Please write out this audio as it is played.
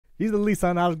He's the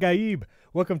Lisan Al-Gaib.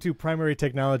 Welcome to Primary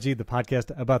Technology, the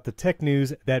podcast about the tech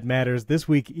news that matters. This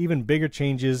week, even bigger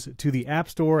changes to the App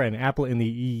Store and Apple in the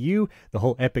EU. The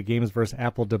whole Epic Games versus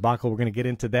Apple debacle, we're going to get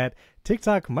into that.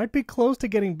 TikTok might be close to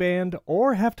getting banned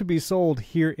or have to be sold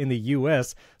here in the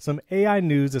US. Some AI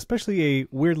news, especially a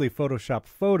weirdly photoshopped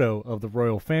photo of the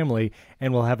royal family,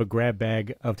 and we'll have a grab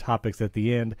bag of topics at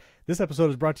the end. This episode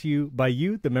is brought to you by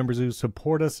you, the members who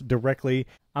support us directly.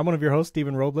 I'm one of your hosts,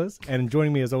 Stephen Robles, and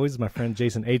joining me as always is my friend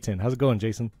Jason Aten. How's it going,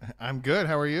 Jason? I'm good.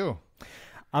 How are you?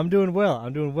 I'm doing well.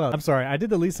 I'm sorry. I did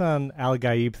the Lisan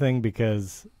Al-Gaib thing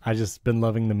because I just been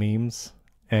loving the memes,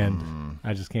 and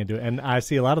I just can't do it. And I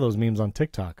see a lot of those memes on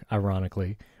TikTok,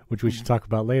 ironically, which we should talk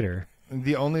about later.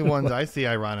 The only ones I see,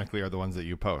 ironically, are the ones that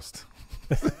you post.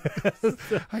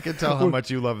 I can tell how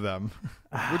much you love them.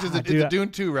 Which is it's a Dune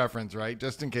 2 reference, right?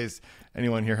 Just in case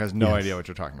anyone here has no idea what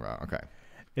you're talking about. Okay.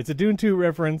 It's a Dune 2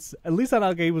 reference. At least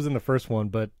Al-Gaib was in the first one,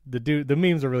 but the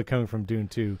memes are really coming from Dune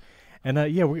 2. And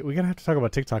we're going to have to talk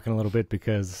about TikTok in a little bit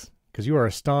because you are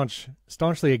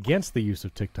staunchly against the use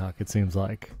of TikTok, it seems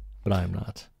like, but I am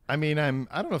not. I mean, I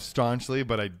don't know if staunchly,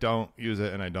 but I don't use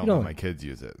it and I don't let my kids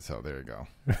use it. So there you go.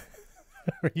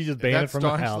 You just ban it from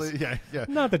the house. Yeah.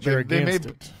 Not that you're against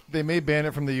it. They may ban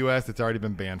it from the U.S. It's already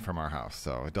been banned from our house,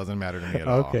 so it doesn't matter to me at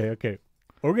all. Okay.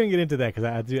 We're going to get into that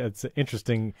because it's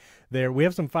interesting there. We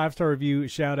have some 5-star review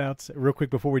shout-outs real quick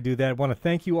before we do that. I want to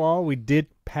thank you all. We did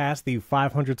pass the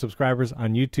 500 subscribers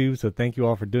on YouTube, so thank you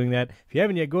all for doing that. If you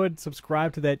haven't yet, go ahead and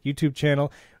subscribe to that YouTube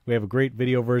channel. We have a great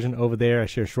video version over there. I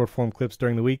share short-form clips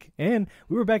during the week. And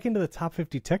we were back into the top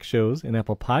 50 tech shows in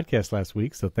Apple Podcasts last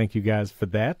week, so thank you guys for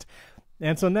that.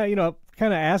 And so now,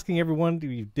 kind of asking everyone,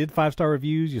 you did 5-star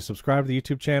reviews, you subscribe to the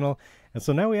YouTube channel, and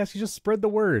so now we ask you just spread the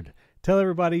word. Tell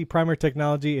everybody Primary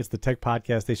Technology, it's the tech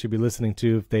podcast they should be listening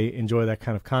to if they enjoy that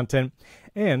kind of content.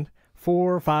 And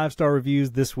 4 5-star reviews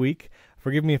this week.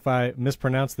 Forgive me if I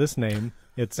mispronounce this name.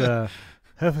 It's I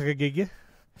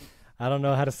don't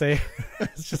know how to say it.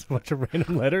 It's just a bunch of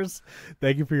random letters.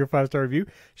 Thank you for your 5-star review.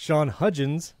 Sean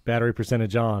Hudgens, battery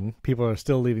percentage on. People are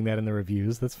still leaving that in the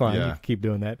reviews. That's fine. Yeah. You can keep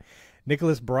doing that.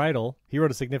 Nicholas Bridle, he wrote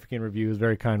a significant review. It was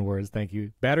very kind words. Thank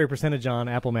you. Battery percentage on,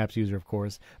 Apple Maps user, of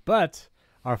course. But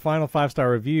our final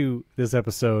 5-star review this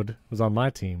episode was on my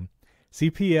team.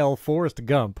 CPL Forrest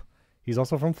Gump. He's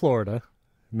also from Florida.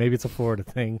 Maybe it's a Florida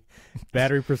thing.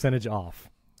 Battery percentage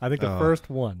off. I think the first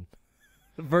one.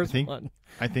 The first one.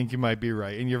 I think you might be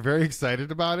right. And you're very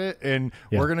excited about it. And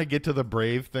we're going to get to the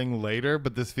Brave thing later,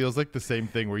 but this feels like the same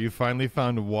thing where you finally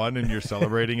found one and you're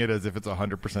celebrating it as if it's a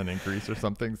 100% increase or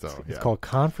something. So it's called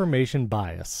confirmation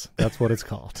bias. That's what it's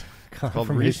called. It's called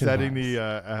resetting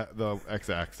the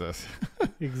x-axis.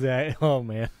 Exactly. Oh,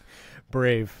 man.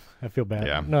 Brave. I feel bad.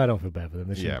 Yeah. No, I don't feel bad for them.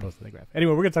 They shouldn't post that graph.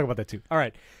 Anyway, we're going to talk about that too. All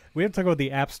right. We have to talk about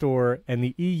the App Store and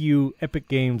the EU Epic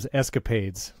Games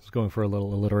escapades. I was going for a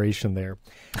little alliteration there.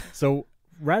 So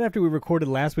right after we recorded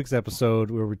last week's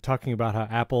episode, we were talking about how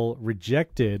Apple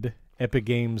rejected Epic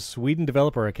Games' Sweden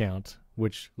developer account,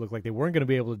 which looked like they weren't going to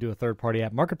be able to do a third-party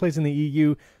app marketplace in the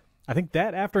EU. I think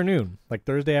that afternoon, like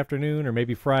Thursday afternoon or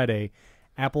maybe Friday,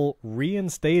 Apple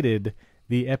reinstated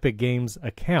the Epic Games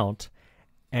account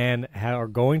and are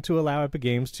going to allow Epic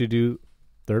Games to do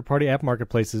third-party app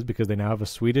marketplaces because they now have a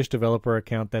Swedish developer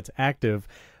account that's active.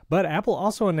 But Apple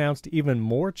also announced even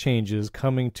more changes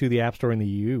coming to the App Store in the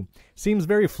EU. Seems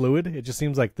very fluid. It just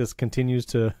seems like this continues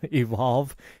to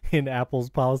evolve in Apple's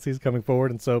policies coming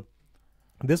forward. And so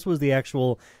this was the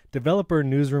actual developer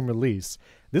newsroom release.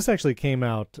 This actually came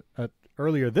out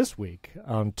earlier this week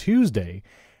on Tuesday,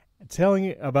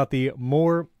 telling about the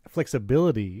more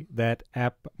flexibility that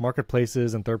app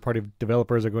marketplaces and third-party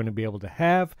developers are going to be able to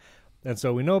have. And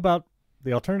so we know about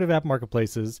the alternative app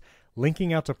marketplaces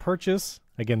linking out to purchase.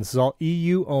 Again, this is all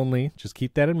EU only. Just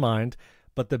keep that in mind.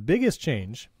 But the biggest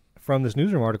change from this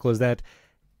newsroom article is that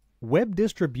web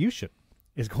distribution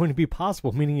is going to be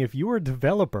possible, meaning if you are a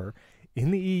developer in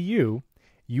the EU,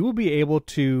 you will be able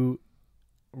to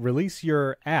release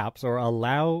your apps or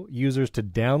allow users to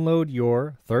download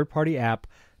your third-party app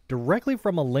directly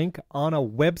from a link on a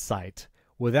website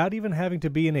without even having to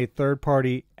be in a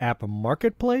third-party app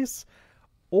marketplace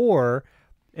or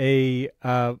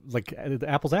like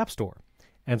Apple's App Store.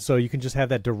 And so you can just have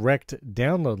that direct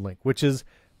download link, which is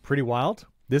pretty wild.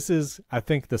 This is, I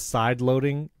think, the side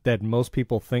loading that most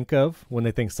people think of when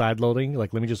they think side loading.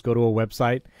 Like, let me just go to a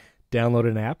website, download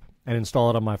an app, and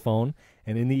install it on my phone.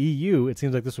 And in the EU, it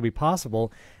seems like this will be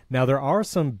possible. Now, there are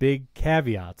some big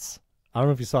caveats. I don't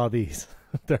know if you saw these.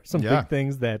 There are some big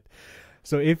things that...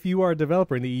 So if you are a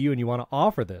developer in the EU and you want to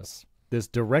offer this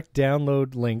direct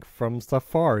download link from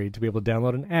Safari to be able to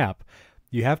download an app,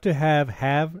 you have to have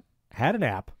had an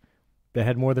app that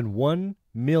had more than 1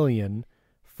 million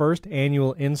first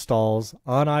annual installs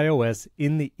on iOS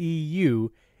in the EU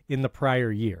in the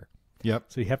prior year. Yep.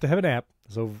 So you have to have an app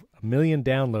that's over 1 million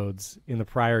downloads in the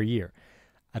prior year.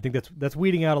 I think that's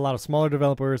weeding out a lot of smaller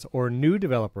developers or new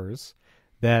developers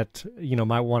that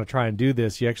might want to try and do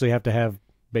this. You actually have to have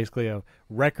basically a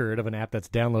record of an app that's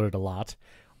downloaded a lot.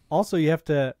 Also, you have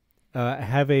to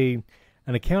have an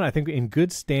account, I think, in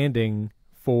good standing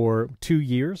for 2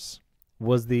 years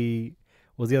was the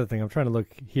other thing. I'm trying to look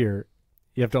here.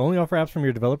 You have to only offer apps from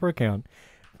your developer account.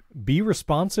 Be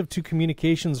responsive to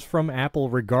communications from Apple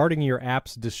regarding your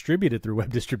apps distributed through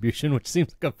web distribution, which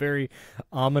seems like a very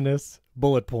ominous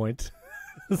bullet point.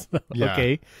 So, yeah.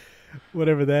 Okay,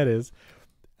 whatever that is.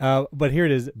 But here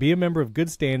it is. Be a member of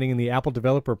good standing in the Apple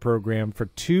Developer Program for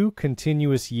 2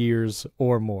 continuous years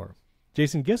or more.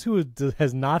 Jason, guess who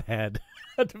has not had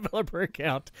a developer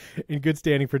account in good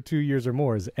standing for 2 years or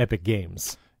more is Epic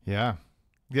Games. Yeah,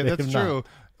 that's true. Not.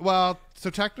 Well,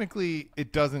 so technically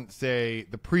it doesn't say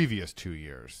the previous 2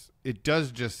 years. It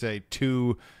does just say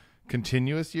 2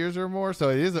 continuous years or more. So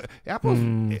it is Apple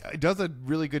does a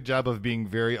really good job of being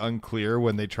very unclear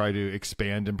when they try to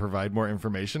expand and provide more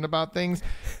information about things.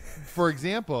 For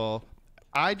example,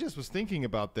 I just was thinking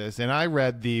about this, and I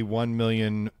read the 1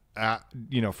 million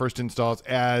first installs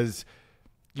as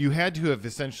you had to have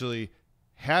essentially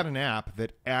had an app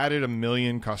that added 1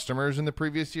 million customers in the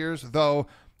previous years, though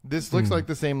this looks like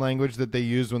the same language that they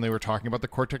used when they were talking about the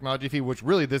core technology fee, which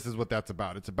really this is what that's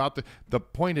about. It's about the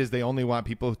point is they only want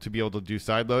people to be able to do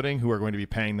sideloading who are going to be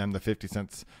paying them the 50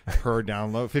 cents per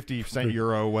download, 50 cent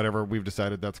euro, whatever we've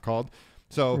decided that's called.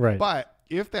 So, right. But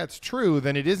if that's true,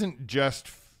 then it isn't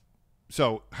just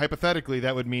so hypothetically,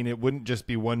 that would mean it wouldn't just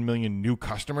be 1 million new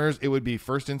customers. It would be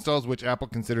first installs, which Apple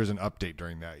considers an update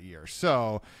during that year.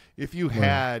 So if you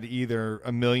had either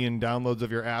 1 million downloads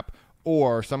of your app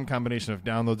or some combination of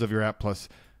downloads of your app plus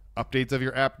updates of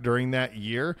your app during that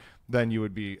year, then you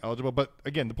would be eligible. But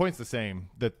again, the point's the same,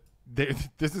 that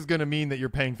this is going to mean that you're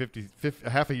paying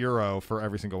half a euro for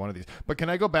every single one of these. But can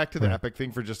I go back to the Epic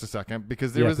thing for just a second?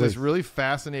 Because there was this really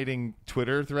fascinating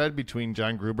Twitter thread between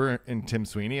John Gruber and Tim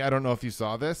Sweeney. I don't know if you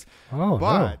saw this,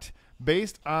 but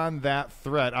based on that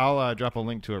thread, I'll drop a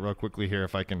link to it real quickly here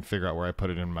if I can figure out where I put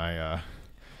it in my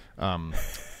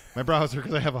my browser,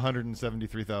 because I have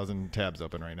 173,000 tabs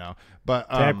open right now. But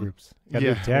tab groups.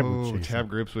 Tab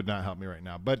groups would not help me right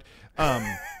now. But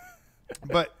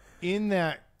but in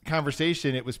that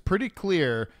conversation, it was pretty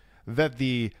clear that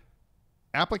the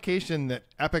application that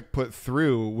Epic put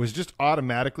through was just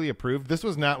automatically approved. This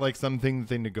was not like something that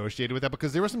they negotiated with Apple,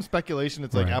 because there was some speculation.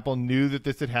 It's like Apple knew that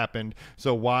this had happened,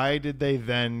 so why did they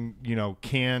then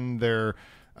can their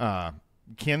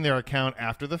account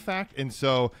after the fact? And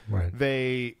so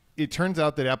it turns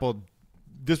out that Apple,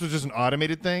 this was just an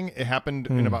automated thing. It happened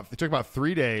it took about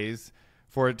 3 days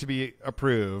for it to be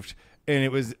approved. And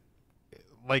it was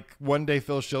like one day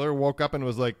Phil Schiller woke up and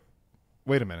was like,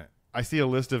 wait a minute, I see a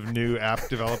list of new app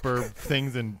developer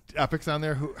things and Epic's on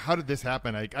there. How did this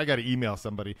happen? I got to email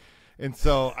somebody. And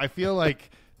so I feel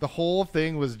like the whole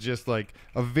thing was just like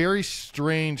a very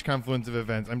strange confluence of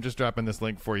events. I'm just dropping this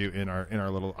link for you in our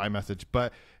little iMessage,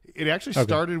 but it actually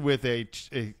started with a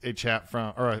chat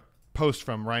from, or a post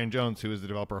from Ryan Jones, who is the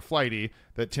developer of Flighty,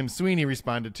 that Tim Sweeney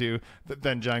responded to, that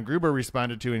then John Gruber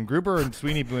responded to, and Gruber and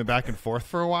Sweeney went back and forth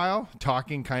for a while,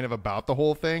 talking kind of about the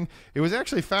whole thing. It was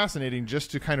actually fascinating just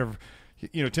to kind of,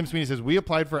 Tim Sweeney says, we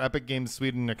applied for Epic Games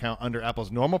Sweden account under Apple's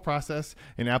normal process,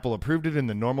 and Apple approved it in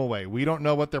the normal way. We don't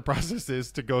know what their process is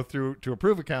to go through to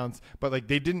approve accounts, but like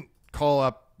they didn't call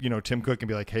up, Tim Cook and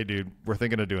be like, hey dude, we're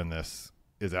thinking of doing this.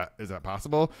 Is that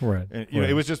possible? Right. And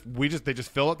it was just, they just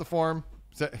fill out the form,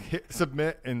 hit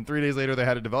submit, and 3 days later they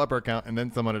had a developer account, and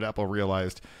then someone at Apple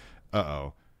realized,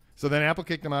 so then Apple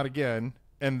kicked them out again,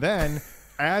 and then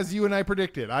as you and I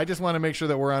predicted, I just want to make sure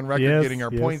that we're on record getting our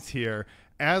points here.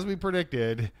 As we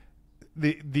predicted,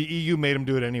 the EU made them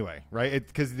do it anyway, right?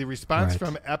 Because the response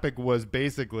from Epic was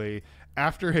basically,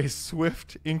 after a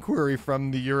swift inquiry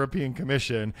from the European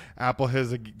Commission, Apple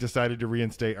has decided to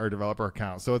reinstate our developer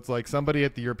account. So it's like somebody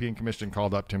at the European Commission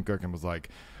called up Tim Cook and was like,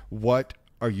 what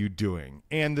are you doing?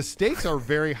 And the stakes are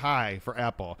very high for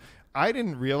Apple. I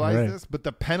didn't realize this, but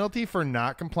the penalty for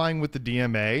not complying with the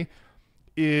DMA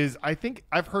is, I think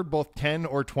I've heard both 10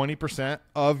 or 20%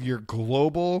 of your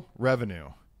global revenue.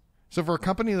 So for a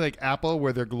company like Apple,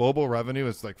 where their global revenue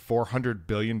is like $400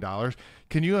 billion,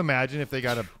 can you imagine if they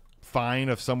got a fine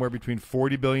of somewhere between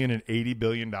 $40 billion and $80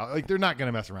 billion? Like, they're not going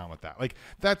to mess around with that. Like,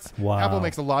 that's Apple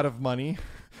makes a lot of money,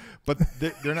 but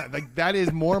they're not, like, that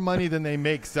is more money than they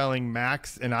make selling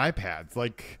Macs and iPads.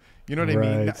 Like, You know what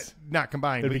I mean? Not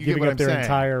combined, They'd but be you get giving what up I'm their saying.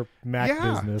 entire Mac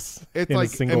business it's in like,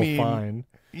 a single fine.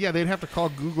 Yeah, they'd have to call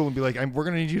Google and be like, we're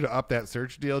going to need you to up that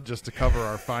search deal just to cover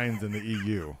our fines in the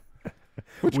EU.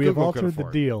 Which we Google have altered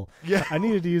the deal. Yeah. I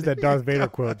needed to use that Darth Vader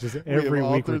quote just every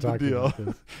week we're talking about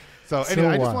this. So anyway,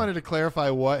 I just wanted to clarify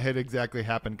what had exactly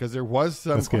happened, because there was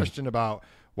some question about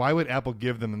why would Apple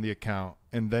give them the account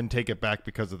and then take it back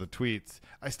because of the tweets.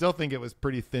 I still think it was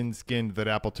pretty thin-skinned that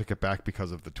Apple took it back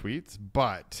because of the tweets,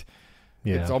 but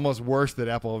it's almost worse that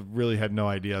Apple really had no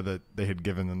idea that they had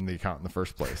given them the account in the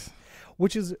first place.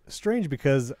 Which is strange,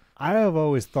 because I have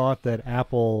always thought that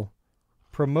Apple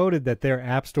promoted that their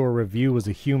App Store review was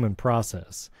a human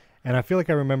process. And I feel like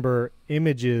I remember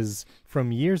images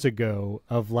from years ago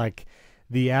of like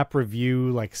the app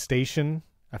review like station.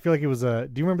 I feel like it was do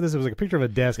you remember this? It was like a picture of a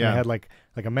desk and it had like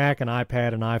a Mac, an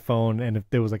iPad, an iPhone, and if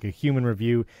there was like a human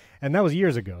review. And that was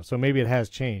years ago, so maybe it has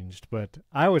changed. But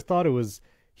I always thought it was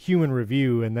human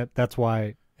review, and that's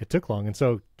why it took long. And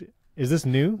so is this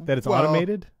new that it's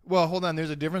automated? Well, hold on.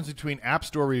 There's a difference between App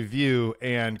Store review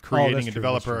and creating a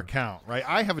developer account, right?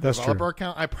 I have a developer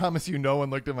account. I promise you no one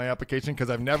looked at my application because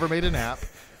I've never made an app.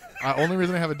 Only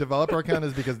reason I have a developer account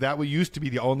is because that used to be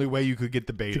the only way you could get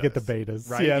the betas. To get the betas.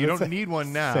 Right? Yeah, you don't need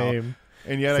one now. Same.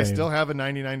 And yet I still have a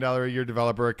 $99 a year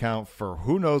developer account for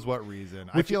who knows what reason.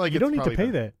 I feel like you don't need to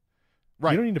pay that.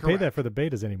 Right. You don't need to pay that for the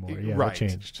betas anymore. Yeah, right. That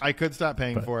changed. I could stop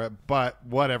paying for it, but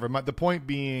whatever. The point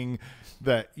being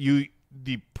that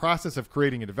the process of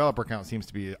creating a developer account seems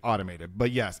to be automated.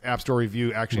 But yes, App Store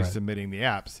review, actually submitting the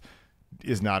apps,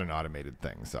 is not an automated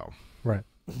thing. So right.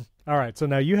 All right. So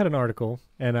now you had an article,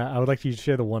 and I would like you to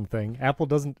share the one thing.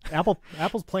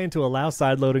 Apple's plan to allow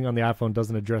sideloading on the iPhone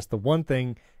doesn't address the one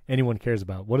thing anyone cares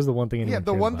about. What is the one thing anyone cares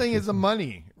about? Yeah, the one thing is the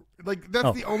money. Like,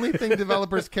 that's the only thing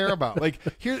developers care about. Like,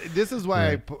 this is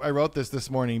why I wrote this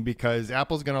morning, because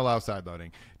Apple's going to allow sideloading.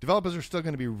 Developers are still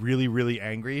going to be really, really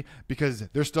angry because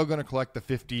they're still going to collect the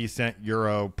 50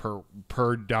 euro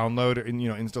per download and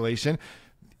installation.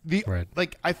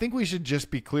 I think we should just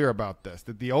be clear about this,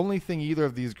 that the only thing either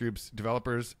of these groups,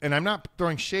 developers, and I'm not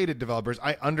throwing shade at developers,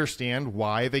 I understand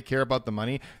why they care about the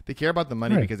money. They care about the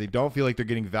money because they don't feel like they're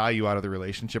getting value out of the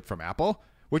relationship from Apple.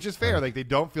 Which is fair. Like, they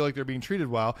don't feel like they're being treated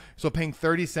well. So paying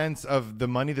 30 cents of the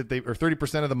money or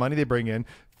 30% of the money they bring in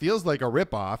feels like a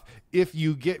ripoff. If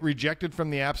you get rejected from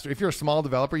the App Store, if you're a small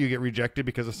developer, you get rejected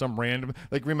because of some random,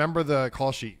 like, remember the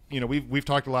Call Sheet. We've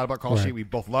talked a lot about Call Sheet. We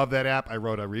both love that app. I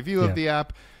wrote a review of the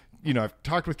app. I've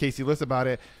talked with Casey Liss about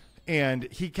it.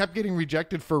 And he kept getting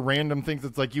rejected for random things.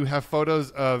 It's like, you have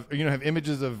photos of, have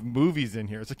images of movies in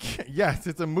here. It's like, yes,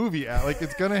 it's a movie app. Like,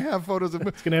 it's going to have photos of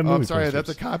movies. It's going to have movies. I'm sorry, that's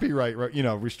a copyright,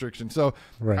 restriction. So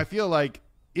I feel like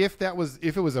if it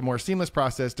was a more seamless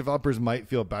process, developers might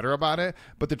feel better about it.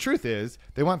 But the truth is,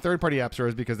 they want third-party app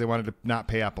stores because they wanted to not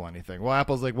pay Apple anything. Well,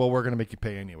 Apple's like, well, we're going to make you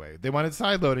pay anyway. They wanted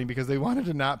sideloading because they wanted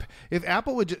to not. If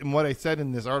Apple would, and what I said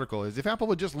in this article is, if Apple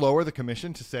would just lower the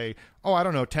commission to say,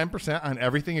 10% on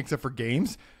everything except for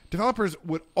games, developers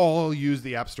would all use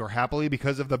the App Store happily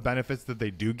because of the benefits that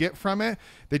they do get from it.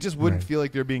 They just wouldn't feel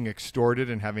like they're being extorted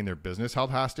and having their business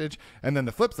held hostage. And then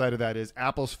the flip side of that is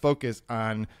Apple's focus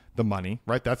on the money,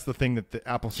 right? That's the thing that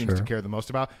Apple seems to care the most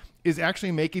about, is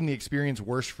actually making the experience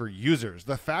worse for users.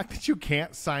 The fact that you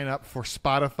can't sign up for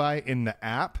Spotify in the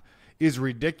app is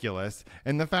ridiculous.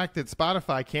 And the fact that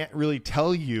Spotify can't really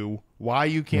tell you why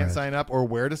you can't sign up or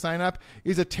where to sign up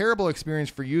is a terrible experience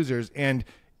for users. And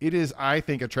it is, I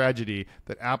think, a tragedy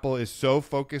that Apple is so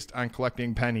focused on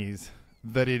collecting pennies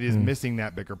that it is missing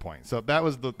that bigger point. So that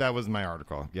was my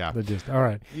article. Yeah. The gist. All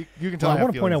right. You can tell I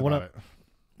want to point out about it.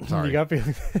 Sorry. You got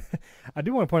feelings. I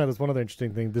do want to point out this one other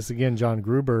interesting thing. This, again, John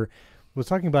Gruber was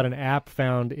talking about an app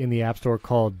found in the App Store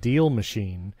called Deal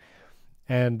Machine.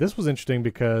 And this was interesting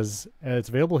because it's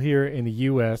available here in the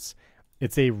U.S.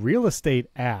 It's a real estate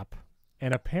app.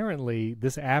 And apparently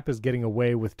this app is getting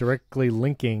away with directly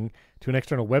linking to an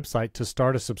external website to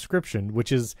start a subscription,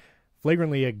 which is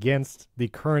flagrantly against the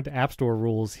current App Store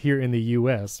rules here in the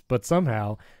U.S. But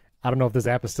somehow, I don't know if this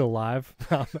app is still live.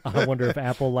 I wonder if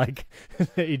Apple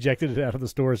ejected it out of the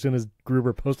store as soon as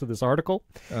Gruber posted this article.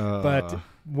 But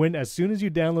as soon as you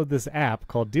download this app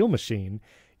called Deal Machine,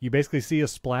 you basically see a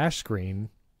splash screen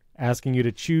asking you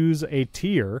to choose a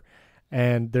tier.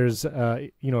 And there's a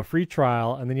free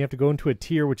trial, and then you have to go into a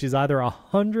tier which is either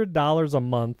 $100 a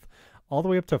month all the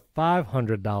way up to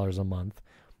 $500 a month.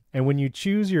 And when you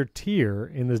choose your tier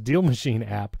in this Deal Machine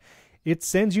app, it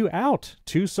sends you out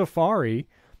to Safari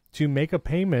to make a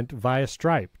payment via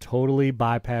Stripe, totally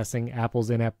bypassing Apple's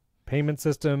in-app payment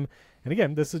system. And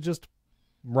again, this is just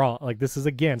wrong. Like, this is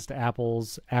against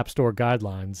Apple's App Store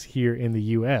guidelines here in the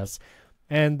U.S.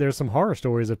 And there's some horror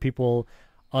stories of people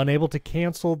unable to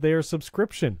cancel their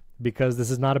subscription because this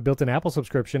is not a built-in Apple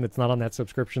subscription. It's not on that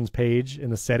subscriptions page in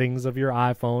the settings of your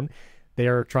iPhone. They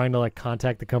are trying to like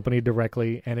contact the company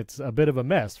directly, and it's a bit of a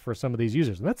mess for some of these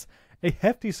users. And that's a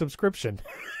hefty subscription.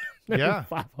 Yeah.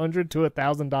 $500 to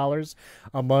 $1,000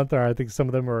 a month, or I think some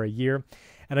of them are a year.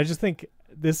 And I just think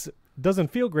this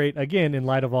doesn't feel great, again, in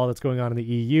light of all that's going on in the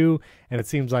EU. And it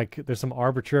seems like there's some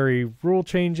arbitrary rule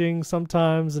changing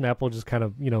sometimes, and Apple just kind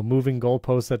of, moving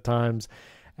goalposts at times.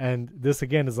 And this,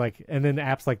 again, is like, and then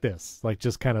apps like this, like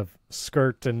just kind of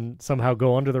skirt and somehow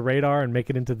go under the radar and make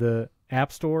it into the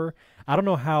App Store. I don't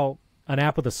know how an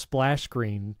app with a splash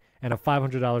screen and a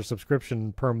 $500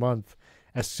 subscription per month,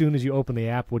 as soon as you open the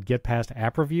app, would get past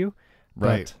app review.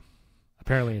 Right. But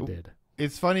apparently it did.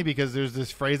 It's funny because there's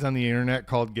this phrase on the internet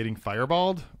called getting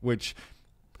fireballed, which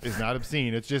is not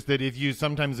obscene. It's just that if you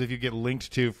get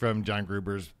linked to from John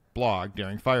Gruber's blog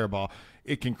during Fireball,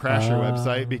 it can crash your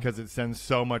website because it sends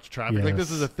so much traffic. Yes. Like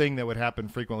this is a thing that would happen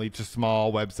frequently to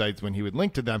small websites when he would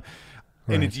link to them.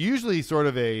 Right. And it's usually sort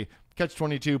of a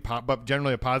catch-22, but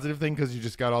generally a positive thing because you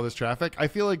just got all this traffic. I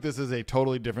feel like this is a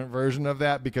totally different version of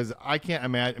that because I can't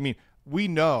imagine. I mean, we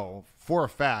know for a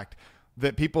fact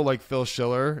that people like Phil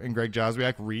Schiller and Greg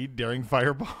Joswiak read during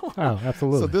Fireball. Oh,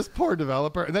 absolutely. So this poor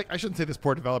developer, and I shouldn't say this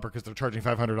poor developer because they're charging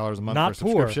 $500 a month not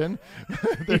for a subscription.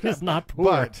 They're just not poor.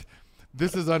 But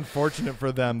this is unfortunate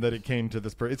for them that it came to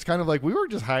this. It's kind of like we were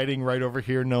just hiding right over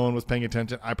here. No one was paying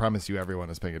attention. I promise you everyone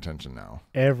is paying attention now.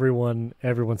 Everyone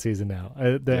sees it now.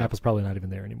 The app is probably not even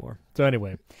there anymore. So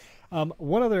anyway,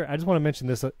 one other, I just want to mention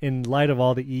this in light of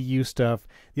all the EU stuff.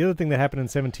 The other thing that happened in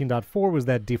 17.4 was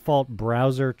that default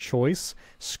browser choice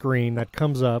screen that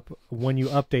comes up when you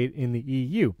update in the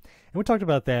EU. And we talked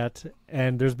about that,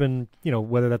 and there's been,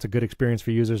 whether that's a good experience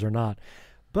for users or not.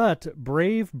 But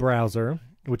Brave browser,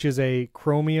 which is a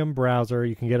Chromium browser,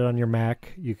 you can get it on your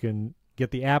Mac, you can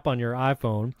get the app on your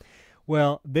iPhone.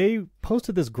 Well, they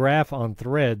posted this graph on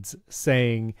Threads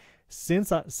saying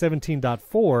since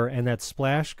 17.4 and that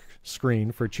splash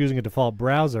screen for choosing a default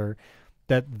browser,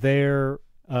 that their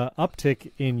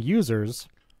uptick in users,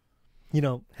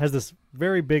 has this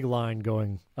very big line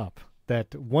going up.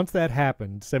 That once that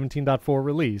happened, 17.4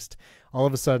 released, all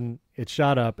of a sudden it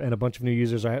shot up and a bunch of new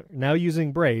users are now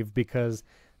using Brave because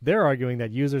they're arguing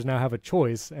that users now have a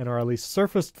choice and are at least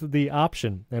surfaced the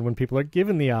option. And when people are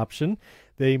given the option,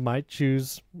 they might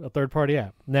choose a third-party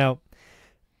app. Now,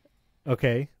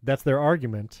 okay, that's their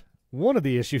argument. One of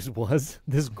the issues was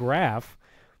this graph,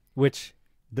 which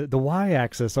the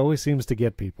y-axis always seems to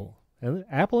get people, and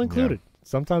Apple included. Yeah.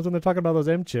 Sometimes when they're talking about those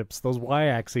M chips, those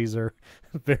y-axes are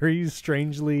very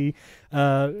strangely,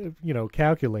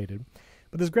 calculated.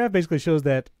 But this graph basically shows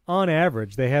that on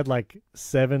average, they had like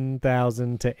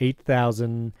 7,000 to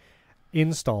 8,000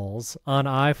 installs on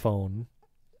iPhone.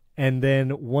 And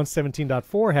then once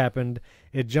 17.4 happened,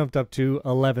 it jumped up to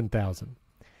 11,000,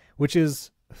 which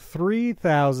is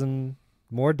 3,000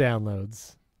 more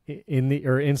downloads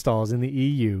installs in the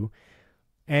EU.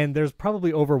 And there's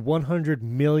probably over 100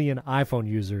 million iPhone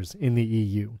users in the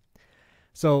EU.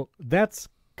 So that's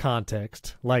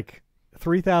context. Like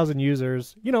 3,000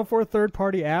 users, for a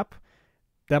third-party app,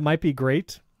 that might be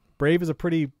great. Brave is a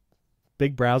pretty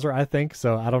big browser, I think,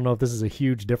 so I don't know if this is a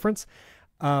huge difference.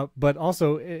 But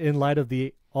also, in light of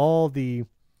all the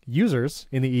users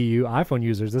in the EU, iPhone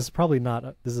users, this is probably not,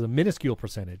 this is a minuscule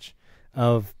percentage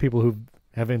of people who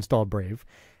have installed Brave.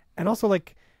 And also,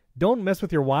 don't mess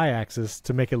with your y-axis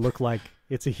to make it look like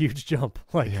it's a huge jump.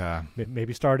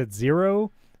 Maybe start at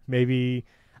 0, maybe,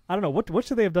 I don't know. What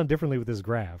should they have done differently with this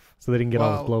graph so they didn't get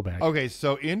all this blowback? Okay,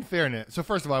 so in fairness,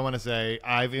 first of all, I want to say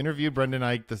I've interviewed Brendan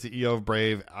Eich, the CEO of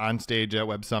Brave, on stage at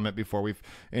Web Summit before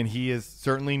and he is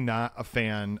certainly not a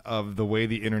fan of the way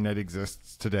the internet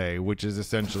exists today, which is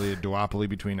essentially a duopoly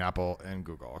between Apple and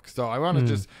Google. So I want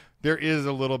to there is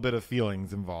a little bit of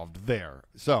feelings involved there.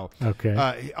 So,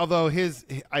 okay. Although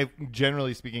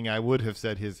generally speaking, I would have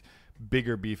said his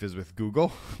bigger beef is with Google,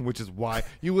 which is why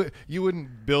you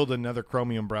wouldn't build another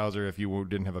Chromium browser if you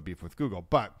didn't have a beef with Google.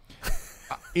 But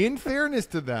in fairness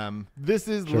to them, this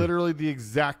is literally the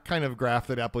exact kind of graph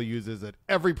that Apple uses at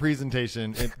every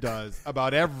presentation it does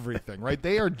about everything, right?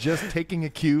 They are just taking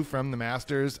a cue from the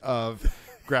masters of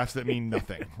graphs that mean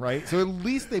nothing, right? So at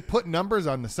least they put numbers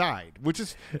on the side, which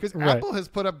is because Apple has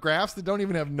put up graphs that don't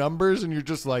even have numbers, and you're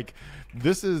just like,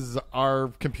 this is our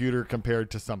computer compared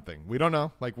to something. We don't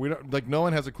know. No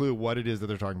one has a clue what it is that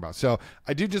they're talking about. So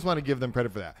I do just want to give them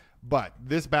credit for that. But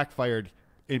this backfired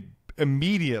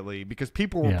immediately because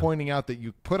people were pointing out that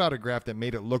you put out a graph that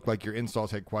made it look like your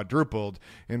installs had quadrupled,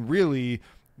 and really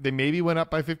they maybe went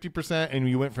up by 50%, and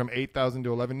you went from 8,000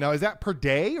 to 11. Now, is that per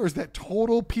day, or is that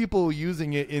total people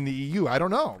using it in the EU? I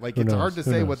don't know. Like, it's hard to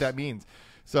say what that means.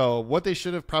 So what they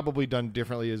should have probably done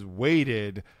differently is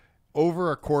waited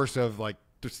over a course of like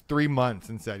just 3 months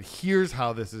and said, here's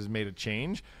how this has made a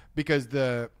change. Because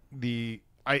I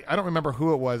don't remember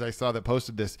who it was I saw that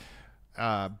posted this,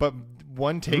 but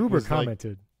one take Gruber was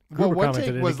commented. like, well, one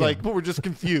take was like, well, we're just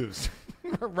confused.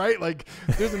 Right? Like,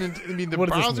 the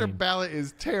browser ballot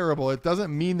is terrible. It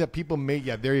doesn't mean that people may.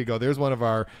 Yeah, there you go. There's one of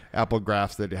our Apple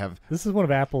graphs that have. This is one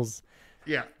of Apple's.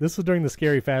 Yeah. This was during the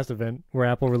Scary Fast event where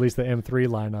Apple released the M3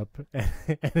 lineup.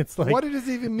 And it's like. What does this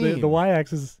even mean? The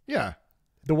y-axis. Yeah.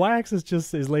 The y-axis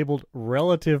just is labeled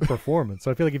relative performance. So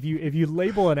I feel like if you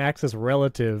label an axis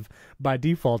relative, by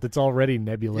default, it's already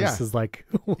nebulous. Yeah. It's like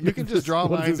you can just draw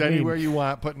lines anywhere you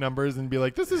want, put numbers, and be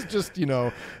like, this is just,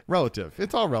 relative.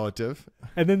 It's all relative.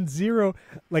 And then 0,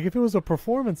 like if it was a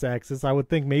performance axis, I would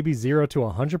think maybe 0 to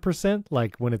 100%,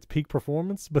 like when it's peak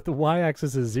performance. But the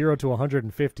y-axis is 0 to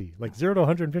 150. Like 0 to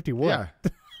 150 what? Yeah.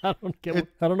 I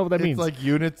don't know what that means. It's like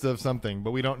units of something,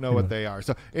 but we don't know what they are.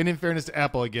 So, and in fairness to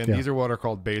Apple, again, these are what are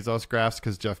called Bezos graphs,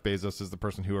 because Jeff Bezos is the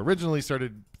person who originally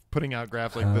started putting out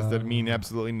graphs like this that mean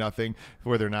absolutely nothing,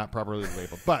 where they're not properly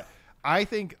labeled. But I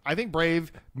think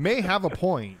Brave may have a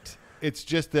point. It's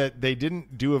just that they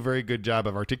didn't do a very good job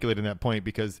of articulating that point,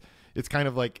 because it's kind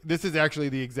of like, this is actually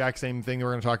the exact same thing that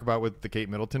we're going to talk about with the Kate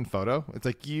Middleton photo. It's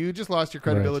like, you just lost your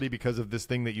credibility because of this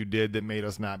thing that you did that made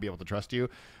us not be able to trust you.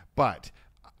 But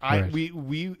it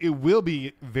will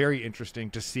be very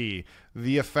interesting to see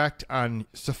the effect on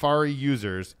Safari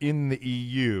users in the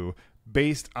EU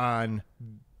based on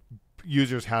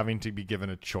users having to be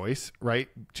given a choice, right,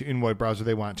 in what browser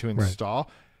they want to install.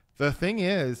 The thing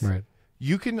is,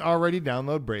 you can already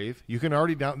download Brave. You can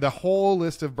already the whole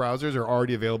list of browsers are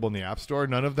already available in the App Store.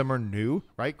 None of them are new,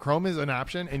 right? Chrome is an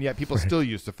option, and yet people still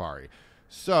use Safari.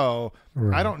 So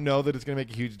I don't know that it's going to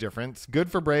make a huge difference. Good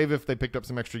for Brave if they picked up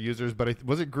some extra users, but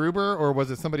was it Gruber or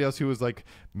was it somebody else who was like,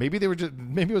 maybe it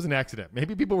was an accident.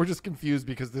 Maybe people were just confused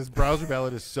because this browser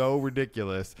ballot is so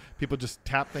ridiculous. People just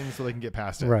tap things so they can get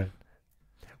past it. Right.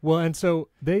 Well, and so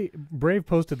Brave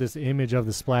posted this image of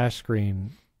the splash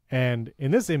screen, and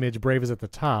in this image, Brave is at the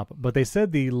top, but they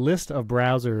said the list of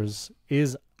browsers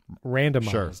is randomized.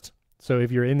 Sure. So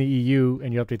if you're in the EU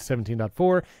and you update to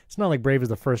 17.4, it's not like Brave is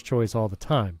the first choice all the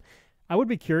time. I would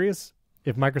be curious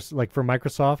if for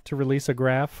Microsoft to release a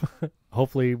graph,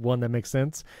 hopefully one that makes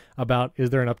sense, about is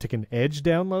there an uptick in Edge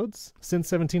downloads since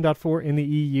 17.4 in the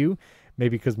EU?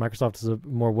 Maybe because Microsoft is a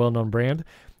more well-known brand.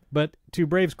 But to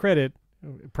Brave's credit,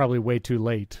 probably way too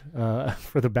late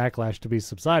for the backlash to be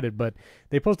subsided, but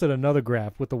they posted another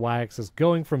graph with the y-axis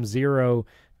going from 0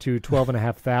 to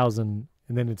 12,500,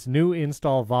 and then it's new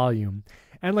install volume.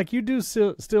 And like you do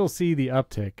still see the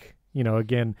uptick.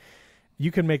 Again,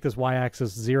 you can make this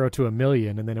y-axis 0 to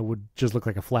 1,000,000, and then it would just look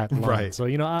like a flat line. Right. So,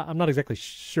 I'm not exactly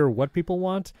sure what people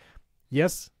want.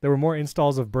 Yes, there were more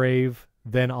installs of Brave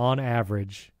than on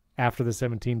average after the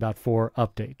 17.4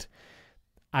 update.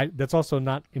 That's also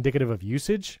not indicative of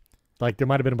usage. Like, there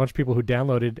might have been a bunch of people who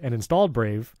downloaded and installed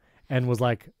Brave and was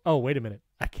like, oh, wait a minute,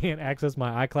 I can't access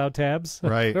my iCloud tabs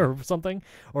or something,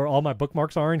 or all my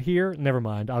bookmarks aren't here. Never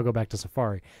mind, I'll go back to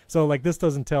Safari. So, like, this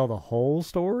doesn't tell the whole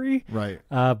story. Right.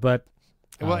 But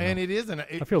and it isn't.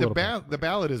 The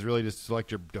ballot is really just to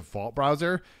select your default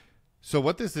browser. So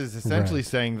what this is essentially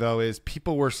saying, though, is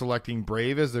people were selecting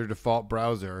Brave as their default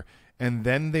browser, and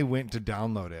then they went to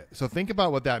download it. So think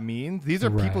about what that means. These are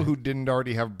people who didn't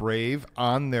already have Brave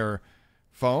on their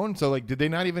phone. So, like, did they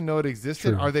not even know it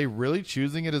existed? True. Are they really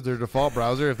choosing it as their default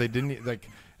browser if they didn't, like,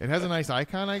 it has a nice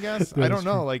icon, I guess? I don't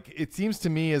know. True. Like, it seems to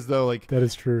me as though, like, that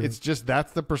is true. It's just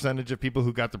that's the percentage of people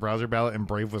who got the browser ballot and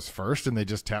Brave was first, and they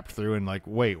just tapped through and, like,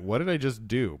 wait, what did I just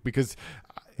do? Because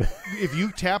if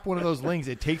you tap one of those links,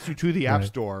 it takes you to the App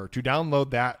Store to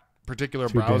download that particular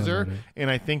browser, and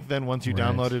I think then once you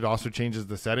download it also changes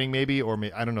the setting, maybe, or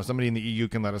I don't know, somebody in the EU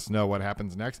can let us know what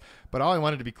happens next. But all I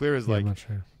wanted to be clear is, like,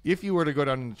 if you were to go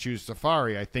down and choose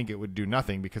Safari, I think it would do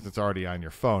nothing because it's already on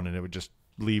your phone and it would just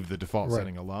leave the default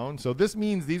setting alone. So this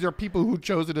means these are people who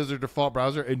chose it as their default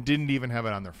browser and didn't even have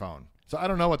it on their phone. So I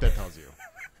don't know what that tells you.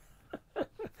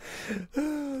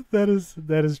 That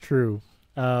is true.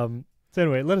 So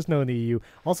anyway, let us know in the EU.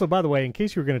 Also, by the way, in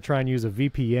case you were going to try and use a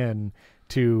VPN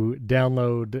to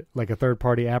download like a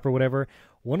third-party app or whatever,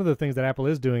 one of the things that Apple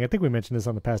is doing, I think we mentioned this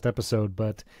on the past episode,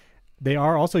 but they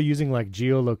are also using like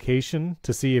geolocation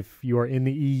to see if you are in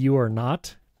the EU or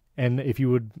not. and if you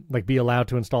would like be allowed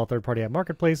to install third-party app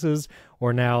marketplaces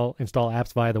or now install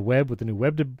apps via the web with the new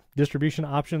web distribution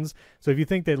options. So if you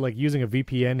think that like using a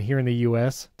VPN here in the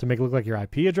US to make it look like your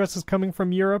IP address is coming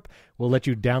from Europe will let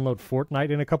you download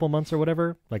Fortnite in a couple months or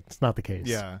whatever, like it's not the case.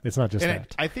 Yeah. It's not just and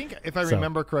that. I think if I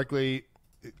remember correctly,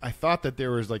 I thought that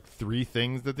there was like 3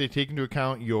 things that they take into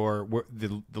account: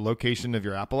 the location of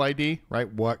your Apple ID,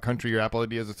 right? What country your Apple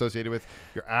ID is associated with,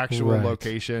 your actual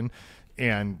location,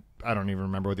 and I don't even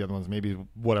remember what the other ones. Maybe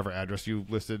whatever address you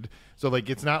listed. So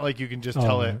like, it's not like you can just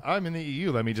tell it, I'm in the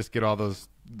EU. Let me just get all those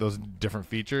different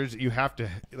features. You have to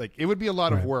like. It would be a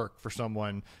lot of work for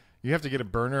someone. You have to get a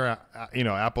burner,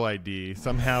 Apple ID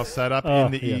somehow set up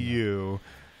in the EU.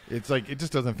 It's like it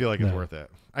just doesn't feel like it's worth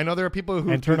it. I know there are people who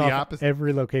turn do the off opposite.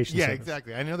 every location. Yeah, service.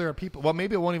 exactly. I know there are people. Well,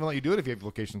 maybe it won't even let you do it if you have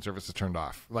location services turned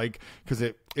off. Like because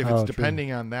if it's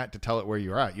depending on that to tell it where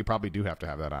you're at, you probably do have to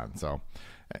have that on. So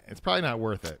it's probably not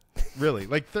worth it. Really,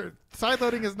 like side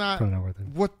loading is not. Probably not worth it.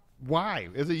 What? Why?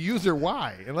 As a user,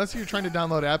 why? Unless you're trying to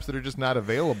download apps that are just not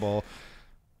available.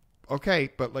 Okay,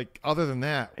 but like other than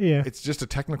that, it's just a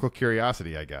technical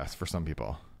curiosity, I guess, for some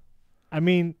people. I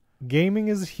mean, gaming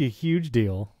is a huge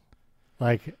deal.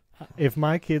 Like, if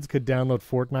my kids could download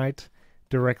Fortnite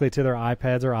directly to their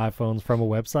iPads or iPhones from a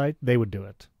website, they would do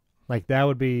it. Like, that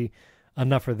would be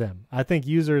enough for them. I think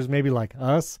users maybe like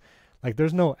us, like,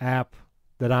 there's no app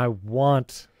that I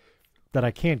want that I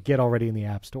can't get already in the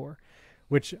App Store,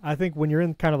 which I think when you're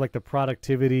in kind of like the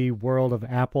productivity world of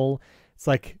Apple, it's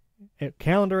like a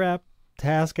calendar app,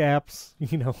 task apps,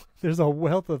 there's a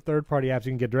wealth of third-party apps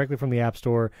you can get directly from the App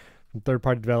Store from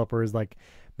third-party developers, like.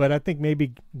 But I think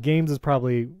maybe games is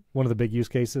probably one of the big use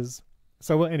cases.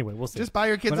 So anyway, we'll see. Just buy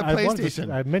your kids a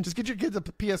PlayStation. Just get your kids a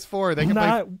PS4. They can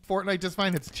play Fortnite just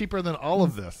fine. It's cheaper than all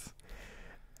of this.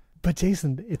 But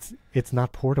Jason, it's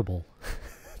not portable.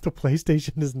 The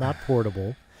PlayStation is not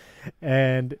portable.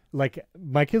 And like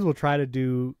my kids will try to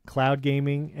do cloud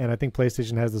gaming, and I think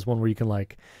PlayStation has this one where you can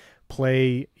like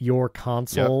play your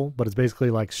console, but it's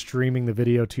basically like streaming the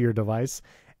video to your device.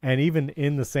 And even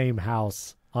in the same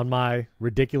house, on my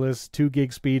ridiculous 2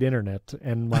 gig speed internet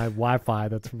and my Wi-Fi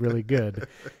that's really good,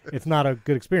 it's not a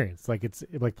good experience. Like it's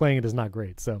like playing it is not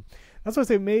great. So that's why I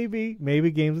say maybe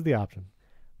games is the option.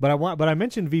 But I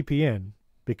mentioned VPN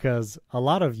because a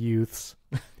lot of youths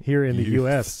here in the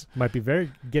US might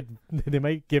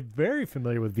get very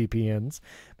familiar with VPNs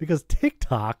because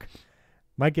TikTok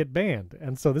might get banned.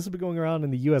 And so this has been going around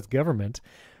in the US government,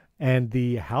 and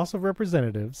the House of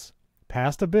Representatives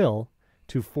passed a bill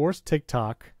to force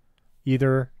TikTok,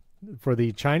 either for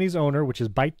the Chinese owner, which is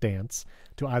ByteDance,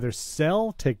 to either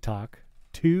sell TikTok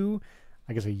to,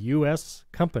 I guess, a U.S.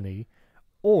 company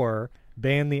or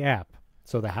ban the app.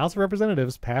 So the House of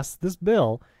Representatives passed this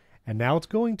bill, and now it's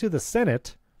going to the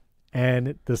Senate. And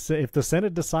if the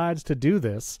Senate decides to do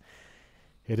this,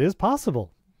 it is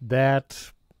possible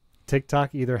that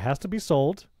TikTok either has to be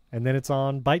sold, and then it's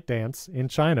on ByteDance in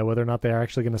China, whether or not they're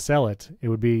actually going to sell it. It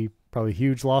would be probably a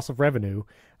huge loss of revenue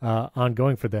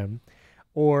ongoing for them,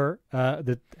 or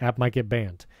the app might get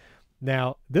banned.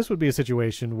 Now, this would be a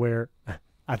situation where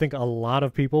I think a lot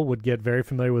of people would get very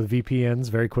familiar with VPNs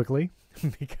very quickly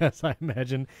because I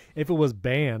imagine if it was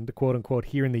banned, quote unquote,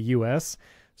 here in the U.S.,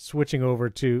 switching over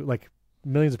to, like,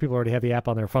 millions of people already have the app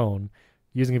on their phone.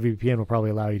 Using a VPN will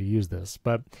probably allow you to use this.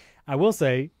 But I will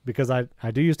say, because I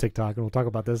do use TikTok, and we'll talk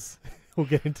about this, we'll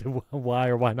get into why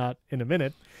or why not in a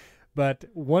minute. But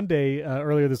one day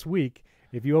earlier this week,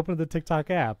 if you opened the TikTok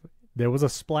app, there was a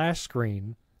splash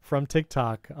screen from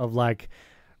TikTok of like,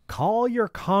 call your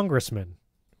congressman,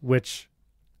 which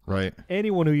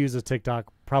anyone who uses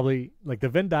TikTok probably, like the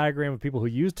Venn diagram of people who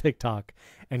use TikTok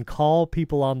and call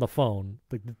people on the phone,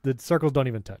 like the circles don't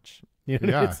even touch.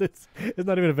 It's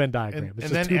not even a Venn diagram.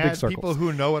 It's just two big circles. People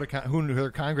who know who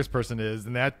their congressperson is,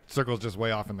 and that circle's just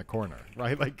way off in the corner,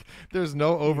 right? Like there's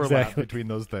no overlap between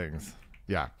those things.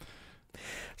 Yeah.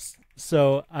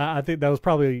 So I think that was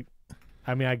probably,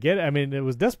 I get it. It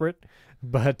was desperate,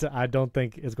 but I don't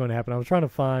think it's going to happen. I was trying to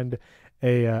find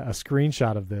a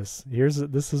screenshot of this.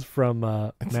 This is from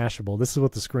Mashable. This is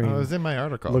what the screen it was in my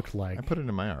article. Looked like. I put it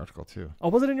in my article too. Oh,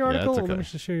 was it in your article? Okay. Well, let me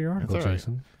just share your article,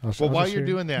 Jason. Well, while you're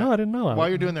doing that, no, I didn't know. While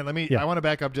you're doing that, I want to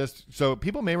back up just so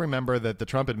people may remember that the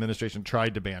Trump administration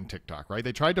tried to ban TikTok, right?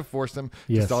 They tried to force them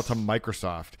to sell to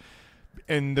Microsoft,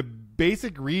 and the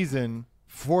basic reason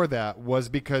for that was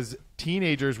because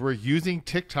teenagers were using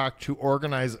TikTok to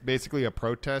organize basically a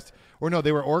protest. Or no,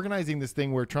 they were organizing this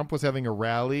thing where Trump was having a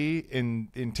rally and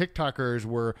TikTokers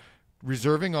were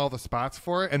reserving all the spots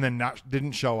for it and then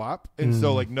didn't show up. And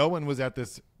so like no one was at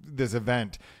this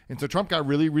event. And so Trump got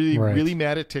really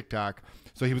mad at TikTok.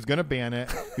 So he was going to ban it.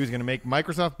 He was going to make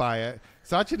Microsoft buy it.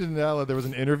 Satya Nadella, there was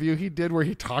an interview he did where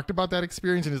he talked about that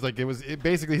experience, and he's like, it was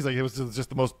just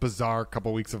the most bizarre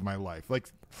couple weeks of my life. Like,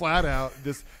 flat out,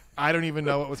 I don't even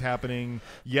know what was happening.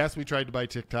 Yes, we tried to buy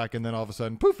TikTok, and then all of a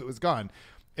sudden, poof, it was gone.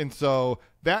 And so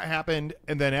that happened,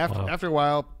 and then after a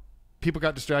while, people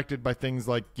got distracted by things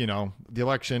like, the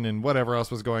election and whatever else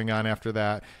was going on after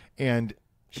that, and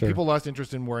people lost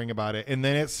interest in worrying about it. And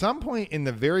then at some point in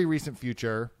the very recent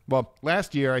future, well,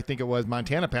 last year, I think it was,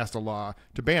 Montana passed a law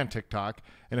to ban TikTok,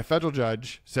 and a federal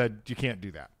judge said you can't do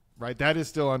that, right? That is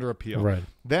still under appeal. Right.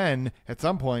 Then at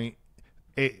some point,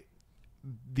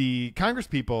 the Congress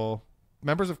people,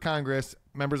 members of Congress,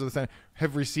 members of the Senate,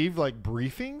 have received like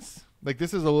briefings. Like,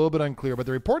 this is a little bit unclear, but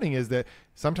the reporting is that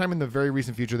sometime in the very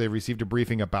recent future, they received a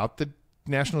briefing about the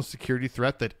national security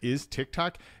threat that is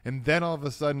TikTok, and then all of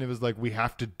a sudden it was like, we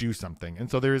have to do something.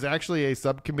 And so there is actually a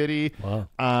subcommittee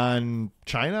on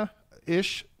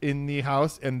China-ish in the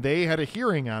House, and they had a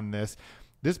hearing on this.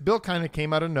 This bill kind of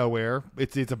came out of nowhere.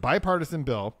 It's a bipartisan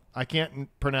bill. I can't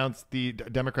pronounce the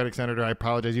Democratic senator. I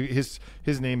apologize.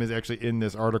 His name is actually in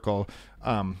this article,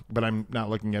 but I'm not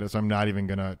looking at it, so I'm not even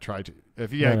going to try to.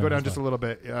 If you go down just a little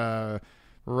bit,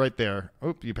 right there.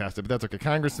 Oh, you passed it, but that's okay.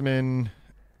 Congressman,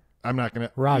 I'm not going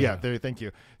to. Raja. Yeah, there. Thank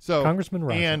you. So Congressman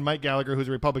Raja and Mike Gallagher, who's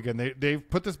a Republican, they've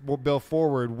put this bill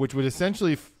forward, which would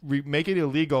essentially make it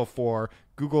illegal for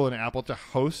Google and Apple to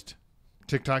host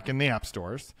TikTok in the app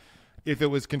stores if it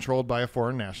was controlled by a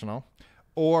foreign national,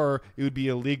 or it would be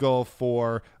illegal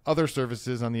for other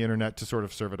services on the internet to sort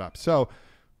of serve it up. So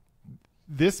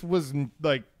this was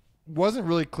wasn't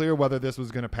really clear whether this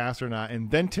was going to pass or not. And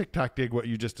then TikTok did what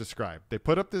you just described. They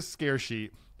put up this scare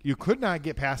sheet. You could not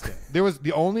get past it. There was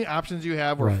the only options you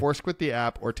have were force quit the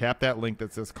app or tap that link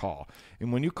that says call.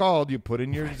 And when you called, you put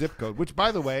in your zip code, which,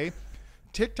 by the way,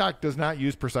 TikTok does not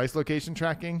use precise location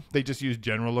tracking. They just use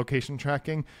general location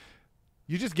tracking.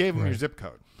 You just gave them your zip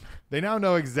code. They now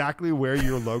know exactly where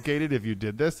you're located if you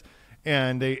did this.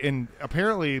 And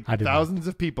apparently thousands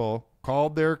of people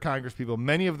called their Congress people,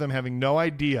 many of them having no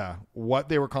idea what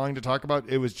they were calling to talk about.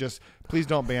 It was just, please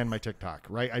don't ban my TikTok,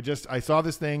 right? I saw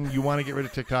this thing. You want to get rid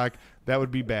of TikTok. That would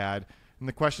be bad. And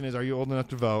the question is, are you old enough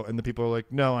to vote? And the people are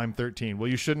like, no, I'm 13. Well,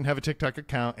 you shouldn't have a TikTok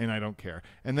account, and I don't care.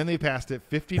 And then they passed it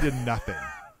 50 to nothing,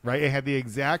 right? It had the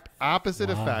exact opposite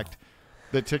effect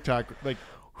that TikTok,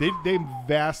 they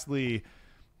vastly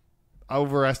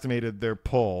overestimated their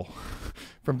pull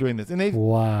from doing this. And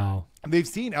they've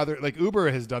seen other, like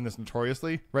Uber has done this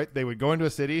notoriously, right? They would go into a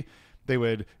city, they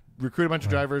would recruit a bunch of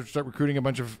drivers, start recruiting a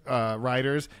bunch of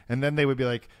riders, and then they would be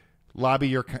like, lobby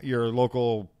your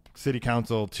local city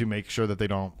council to make sure that they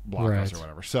don't block us or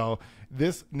whatever. So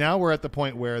now we're at the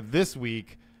point where this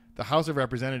week the House of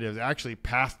Representatives actually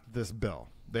passed this bill.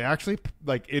 They actually,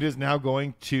 it is now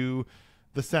going to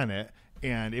the Senate,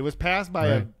 and it was passed by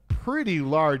a pretty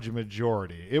large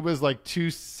majority. It was like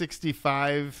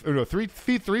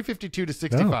 352 to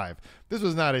 65. This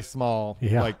was not a small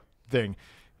thing.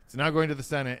 It's now going to the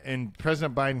Senate, and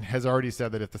President Biden has already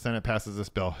said that if the Senate passes this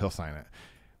bill, he'll sign it,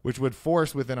 which would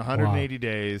force within 180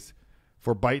 days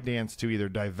for ByteDance to either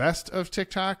divest of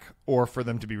TikTok or for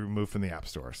them to be removed from the app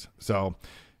stores. So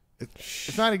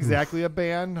it's not exactly a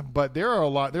ban, but there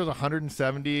are there's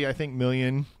 170, I think,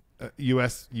 million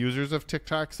U.S. users of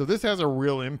TikTok. So this has a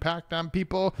real impact on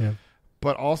people,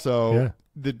 but also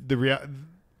the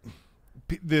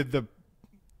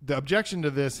objection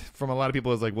to this from a lot of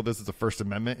people is like, well, this is a First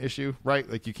Amendment issue, right?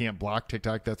 Like, you can't block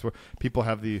TikTok. That's where people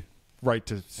have the right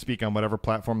to speak on whatever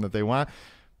platform that they want.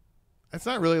 It's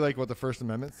not really like what the First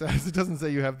Amendment says. It doesn't say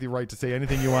you have the right to say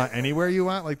anything you want anywhere you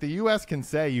want. Like, the U.S. can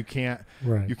say you can't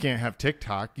have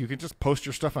TikTok. You can just post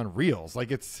your stuff on Reels.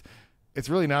 Like, it's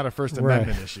really not a First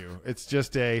Amendment issue. It's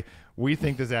just we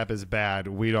think this app is bad.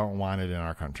 We don't want it in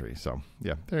our country. So,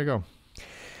 yeah, there you go.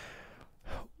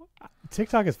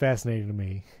 TikTok is fascinating to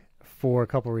me for a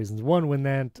couple of reasons. One, when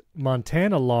that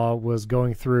Montana law was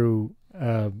going through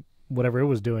whatever it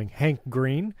was doing, Hank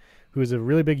Green, who is a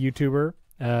really big YouTuber,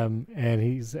 and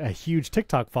he's a huge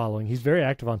TikTok following. He's very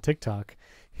active on TikTok.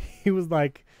 He was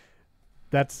like,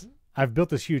 I've built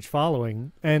this huge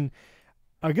following. And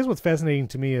I guess what's fascinating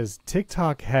to me is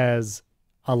TikTok has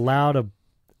allowed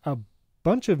a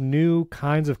bunch of new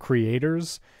kinds of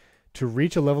creators to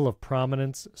reach a level of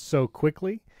prominence so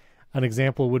quickly. An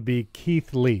example would be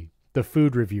Keith Lee, the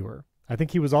food reviewer. I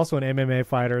think he was also an MMA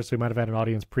fighter, so he might have had an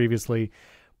audience previously.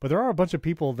 But there are a bunch of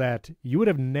people that you would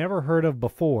have never heard of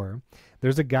before.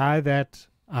 There's a guy that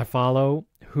I follow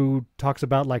who talks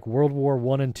about like World War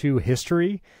I and II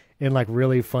history in like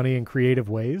really funny and creative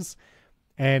ways.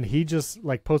 And he just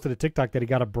like posted a TikTok that he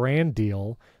got a brand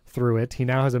deal through it. He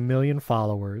now has 1 million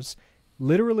followers.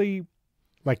 Literally,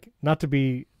 like, not to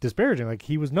be disparaging, like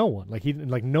he was no one.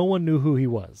 Like no one knew who he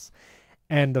was.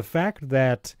 And the fact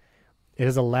that it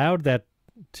has allowed that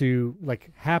to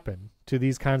like happen to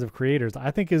these kinds of creators,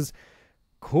 I think is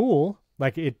cool.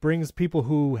 Like, it brings people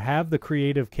who have the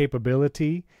creative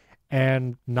capability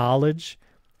and knowledge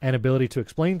and ability to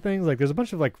explain things. Like, there's a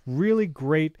bunch of like really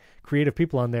great creative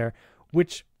people on there,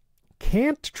 which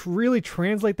can't really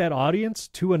translate that audience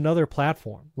to another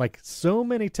platform. Like, so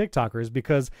many TikTokers,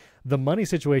 because the money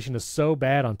situation is so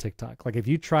bad on TikTok. Like, if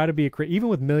you try to be even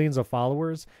with millions of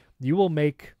followers, you will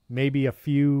make maybe a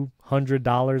few $100,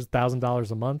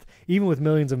 $1,000 a month, even with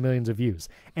millions and millions of views.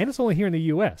 And it's only here in the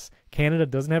U.S. Canada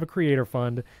doesn't have a creator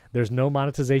fund. There's no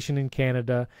monetization in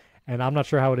Canada. And I'm not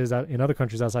sure how it is in other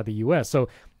countries outside the U.S. So,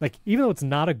 like, even though it's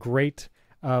not a great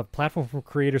platform for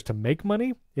creators to make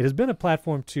money, it has been a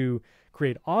platform to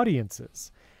create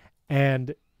audiences.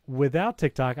 And without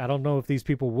TikTok, I don't know if these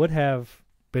people would have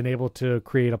been able to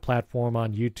create a platform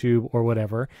on YouTube or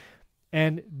whatever.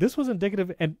 And this was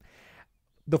indicative. And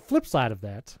the flip side of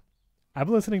that, I've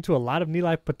been listening to a lot of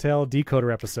Nilay Patel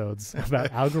Decoder episodes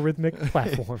about algorithmic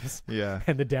platforms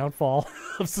and the downfall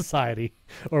of society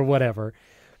or whatever.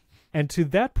 And to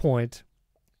that point,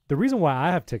 the reason why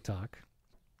I have TikTok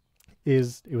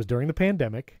is it was during the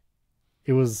pandemic.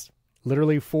 It was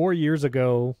literally 4 years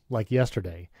ago, like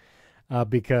yesterday,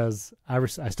 because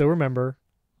I still remember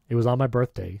it was on my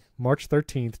birthday, March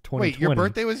 13th, 2020. Wait, your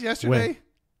birthday was yesterday?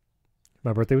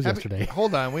 My birthday was yesterday.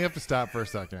 Hold on. We have to stop for a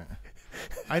second.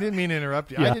 I didn't mean to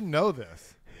interrupt you. I didn't know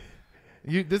this.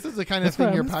 This is the kind of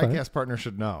thing your podcast partner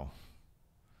should know.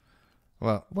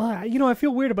 Well, I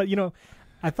feel weird about,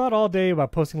 I thought all day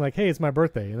about posting like, hey, it's my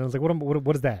birthday. And I was like,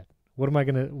 what is that? What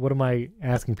am I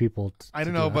asking people to I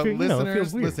don't know, but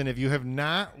listeners, listen, if you have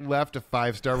not left a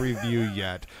 5-star review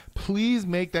yet, please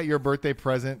make that your birthday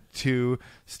present to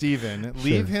Steven.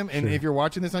 Leave him, and if you're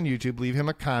watching this on YouTube, leave him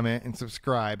a comment and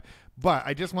subscribe. But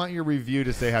I just want your review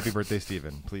to say happy birthday,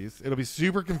 Steven, please. It'll be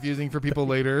super confusing for people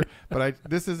later, but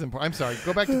this is important. I'm sorry.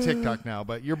 Go back to TikTok now,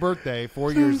 but your birthday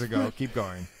 4 years ago. Keep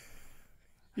going.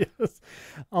 Yes.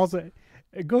 Also,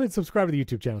 go ahead and subscribe to the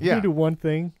YouTube channel. Yeah. Do one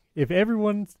thing. If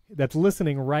everyone that's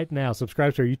listening right now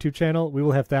subscribes to our YouTube channel, we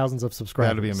will have thousands of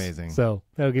subscribers. That'll be amazing. So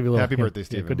that'll give you a little happy birthday,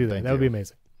 Steven. Go do that. That would be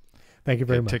amazing. Thank you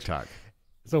very much. TikTok.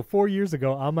 So 4 years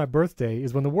ago, on my birthday,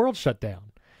 is when the world shut down.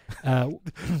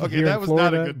 Okay, that was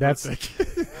Florida, not a good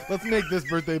birthday. Let's make this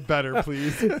birthday better,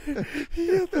 please.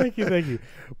 Thank you.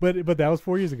 But that was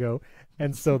 4 years ago,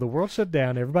 and so the world shut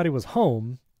down. Everybody was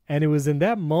home, and it was in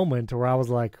that moment where I was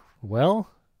like, "Well,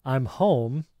 I'm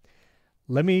home.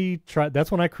 Let me try."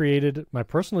 That's when I created my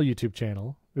personal YouTube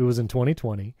channel. It was in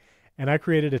 2020, and I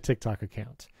created a TikTok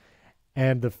account.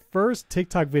 And the first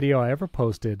TikTok video I ever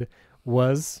posted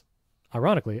was,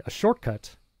 ironically, a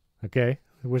shortcut. Okay.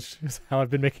 Which is how I've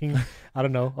been making, I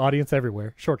don't know, audience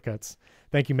everywhere. Shortcuts.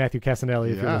 Thank you, Matthew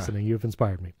Casanelli, if you're listening. You've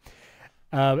inspired me.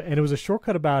 And it was a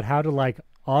shortcut about how to, like,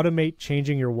 automate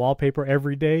changing your wallpaper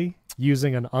every day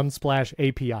using an Unsplash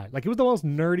API. Like, it was the most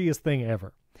nerdiest thing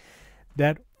ever.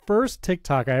 That first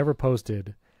TikTok I ever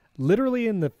posted, literally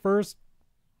in the first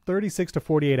 36 to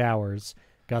 48 hours,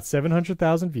 got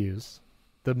 700,000 views,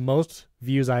 the most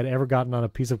views I had ever gotten on a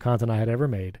piece of content I had ever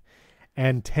made,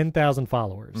 and 10,000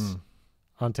 followers.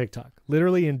 On TikTok,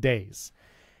 literally in days.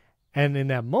 And in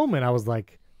that moment, I was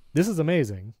like, this is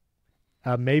amazing.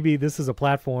 Maybe this is a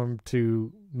platform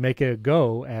to make a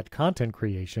go at content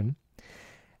creation.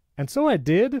 And so I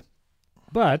did.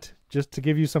 But just to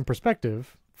give you some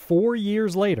perspective, 4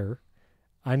 years later,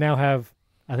 I now have,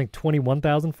 I think,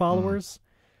 21,000 followers,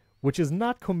 which is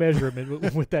not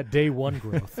commensurate with that day one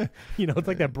growth. It's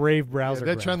like that Brave browser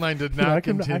that graph. Trend line did not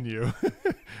continue.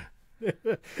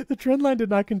 The trend line did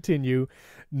not continue,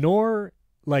 nor,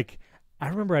 like, I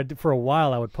remember for a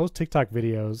while I would post TikTok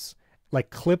videos, like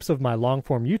clips of my long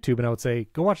form YouTube, and I would say,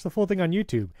 go watch the full thing on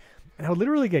YouTube. And I would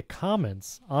literally get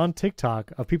comments on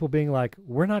TikTok of people being like,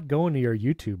 we're not going to your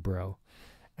YouTube, bro.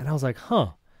 And I was like,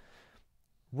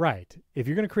 right. If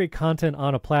you're going to create content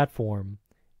on a platform,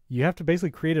 you have to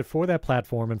basically create it for that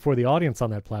platform and for the audience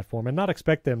on that platform and not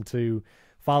expect them to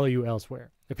follow you elsewhere.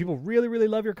 If people really, really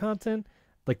love your content,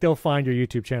 like, they'll find your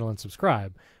YouTube channel and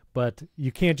subscribe, but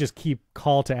you can't just keep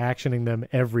call to actioning them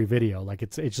every video. Like,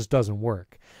 it just doesn't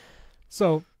work.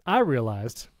 So I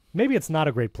realized maybe it's not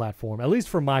a great platform, at least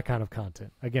for my kind of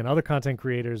content. Again, other content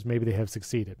creators, maybe they have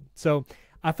succeeded. So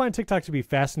I find TikTok to be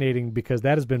fascinating because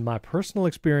that has been my personal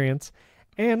experience,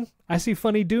 and I see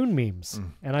funny Dune memes,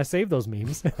 and I save those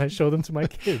memes, and I show them to my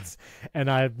kids, and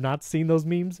I have not seen those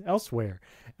memes elsewhere.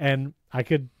 and I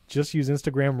could just use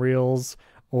Instagram Reels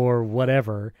or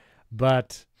whatever,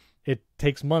 but it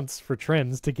takes months for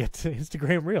trends to get to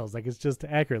Instagram Reels. Like, it's just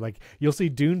accurate. Like, you'll see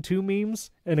Dune 2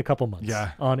 memes in a couple months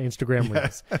on Instagram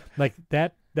Reels. Like,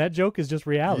 that joke is just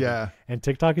reality. Yeah. And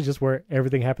TikTok is just where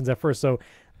everything happens at first. So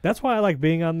that's why I like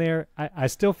being on there. I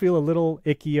still feel a little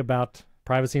icky about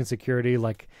privacy and security.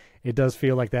 Like, it does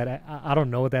feel like that. I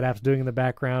don't know what that app's doing in the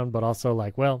background, but also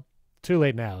like, well, too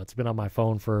late now. It's been on my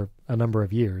phone for a number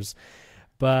of years.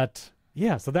 But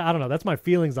yeah, so I don't know. That's my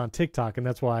feelings on TikTok, and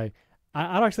that's why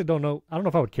I actually don't know. I don't know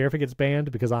if I would care if it gets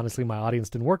banned, because honestly, my audience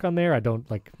didn't work on there. I'm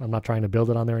not trying to build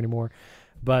it on there anymore.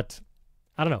 But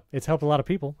I don't know. It's helped a lot of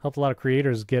people, helped a lot of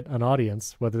creators get an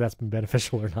audience, whether that's been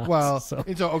beneficial or not. Well, so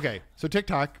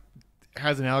TikTok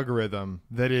has an algorithm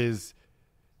that is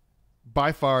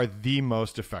by far the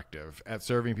most effective at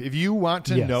serving. If you want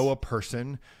to know a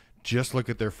person, just look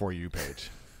at their For You page.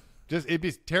 It'd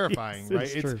be terrifying, right?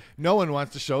 It's no one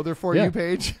wants to show their For You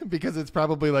page because it's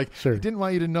probably like, I didn't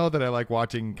want you to know that I like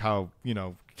watching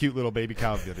cute little baby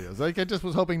cow videos. Like, I just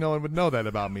was hoping no one would know that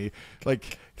about me.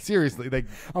 Like, seriously, like,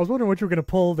 I was wondering what you were going to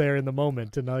pull there in the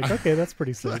moment, and I'm like, okay, that's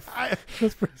pretty safe.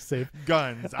 That's pretty safe.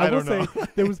 Guns. I don't know.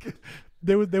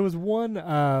 There was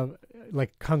one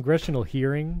like congressional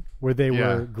hearing where they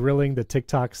were grilling the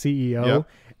TikTok CEO.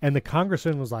 And the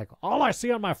congressman was like, all I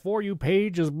see on my For You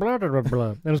page is blah, blah, blah, blah.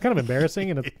 And it was kind of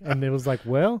embarrassing. And it was like,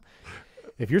 well,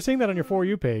 if you're seeing that on your For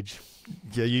You page,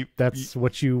 that's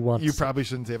what you want. You probably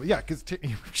shouldn't say it. Yeah, because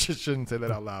you shouldn't say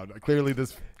that out loud. Clearly,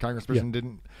 this congressperson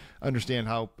didn't understand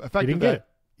how effective that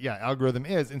algorithm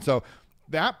is. And so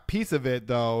that piece of it,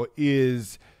 though,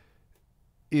 is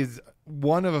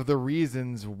one of the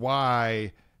reasons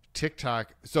why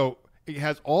TikTok... So it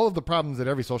has all of the problems that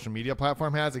every social media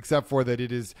platform has, except for that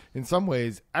it is in some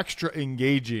ways extra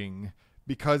engaging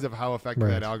because of how effective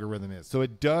that algorithm is. So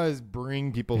it does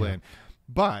bring people in,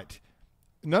 but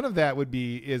none of that would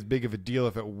be as big of a deal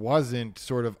if it wasn't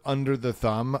sort of under the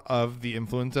thumb of the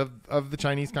influence of the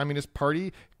Chinese Communist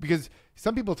Party, because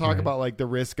some people talk about like the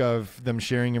risk of them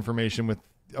sharing information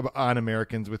on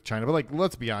Americans with China. But like,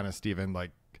 let's be honest, Stephen, like,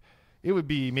 it would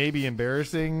be maybe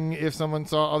embarrassing if someone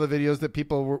saw all the videos that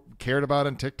people cared about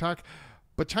on TikTok,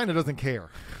 but China doesn't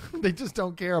care. They just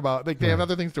don't care about, like, they have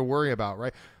other things to worry about,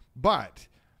 right? But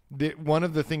one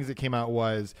of the things that came out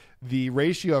was the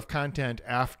ratio of content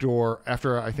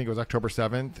after I think it was October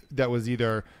 7th that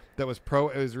was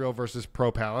pro-Israel versus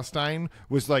pro-Palestine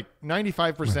was like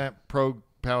 95%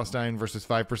 pro-Palestine versus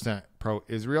 5%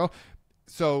 pro-Israel.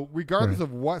 So regardless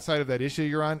of what side of that issue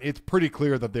you're on, it's pretty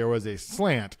clear that there was a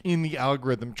slant in the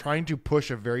algorithm trying to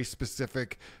push a very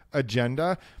specific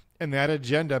agenda, and that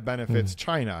agenda benefits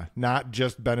China, not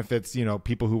just benefits,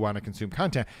 people who want to consume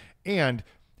content. And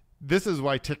this is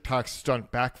why TikTok's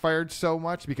stunt backfired so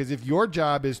much, because if your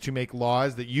job is to make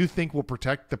laws that you think will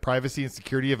protect the privacy and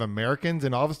security of Americans,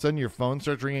 and all of a sudden your phone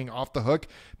starts ringing off the hook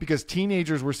because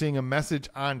teenagers were seeing a message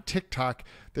on TikTok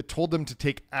that told them to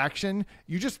take action,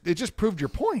 it just proved your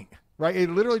point, right? It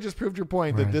literally just proved your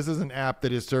point that this is an app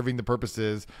that is serving the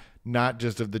purposes not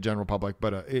just of the general public,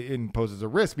 but it imposes a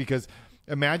risk. Because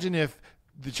imagine if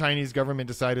the Chinese government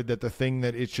decided that the thing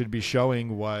that it should be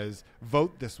showing was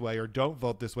vote this way, or don't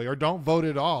vote this way, or don't vote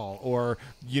at all, or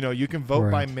you can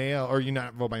vote by mail, or you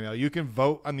not vote by mail, you can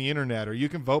vote on the internet, or you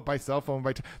can vote by cell phone.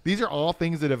 These are all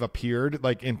things that have appeared,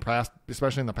 like in past,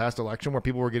 especially in the past election, where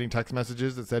people were getting text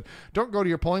messages that said, "Don't go to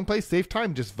your polling place, save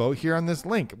time, just vote here on this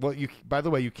link." Well, by the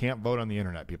way, you can't vote on the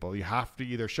internet, people. You have to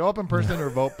either show up in person or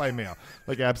vote by mail,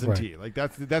 like absentee. Like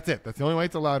that's it. That's the only way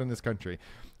it's allowed in this country.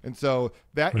 And so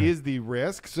that is the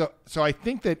risk. So I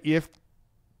think that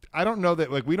I don't know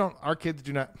that, like, our kids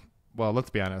do not, well,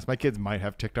 let's be honest. My kids might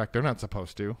have TikTok. They're not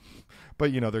supposed to,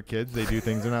 but they're kids. They do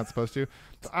things they're not supposed to.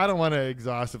 So I don't want to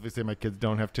exhaustively say my kids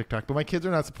don't have TikTok, but my kids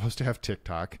are not supposed to have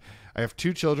TikTok. I have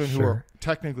two children who are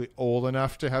technically old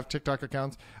enough to have TikTok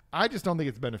accounts. I just don't think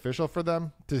it's beneficial for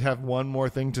them to have one more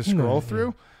thing to scroll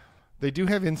through. They do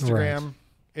have Instagram,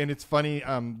 and it's funny.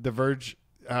 The Verge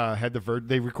had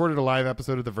they recorded a live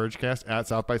episode of the Vergecast at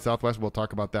South by Southwest. We'll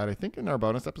talk about that, I think, in our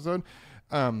bonus episode.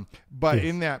 But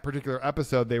in that particular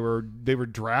episode, they were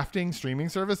drafting streaming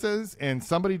services, and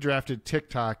somebody drafted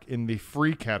TikTok in the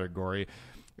free category,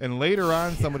 and later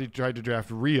on somebody tried to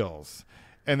draft Reels,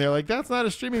 and they're like, "That's not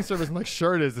a streaming service." I'm like,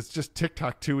 "Sure it is. It's just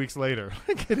TikTok 2 weeks later."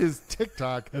 Like, it is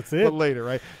TikTok, that's it, but later,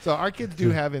 right? So our kids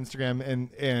do have Instagram,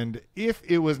 and if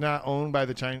it was not owned by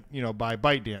by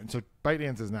ByteDance, so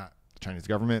ByteDance is not Chinese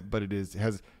government, but it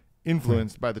has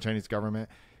influenced by the Chinese government.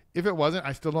 If it wasn't,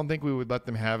 I still don't think we would let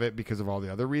them have it because of all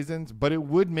the other reasons, but it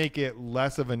would make it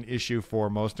less of an issue for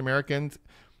most Americans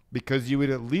because you would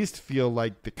at least feel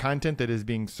like the content that is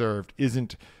being served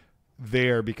isn't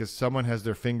there because someone has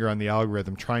their finger on the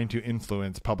algorithm trying to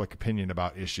influence public opinion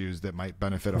about issues that might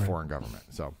benefit a foreign government.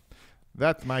 So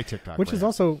that's my TikTok. Which is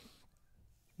also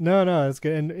no, it's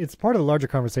good, and it's part of the larger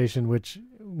conversation, which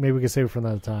maybe we could save it for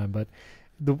another time. But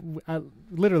I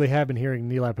literally have been hearing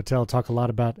Nilay Patel talk a lot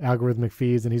about algorithmic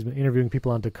feeds, and he's been interviewing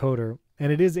people on Decoder.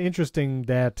 And it is interesting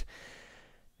that,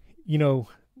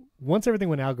 once everything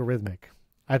went algorithmic,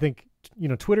 I think,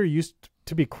 Twitter used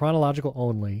to be chronological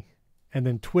only, and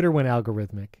then Twitter went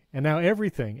algorithmic. And now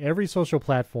every social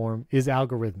platform is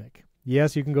algorithmic.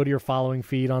 Yes, you can go to your following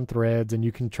feed on Threads, and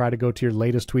you can try to go to your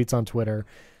latest tweets on Twitter,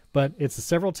 but it's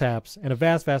several taps, and a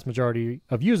vast, vast majority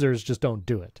of users just don't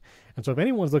do it. And so if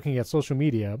anyone's looking at social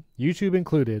media, YouTube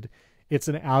included, it's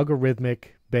an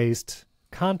algorithmic-based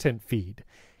content feed.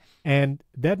 And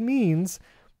that means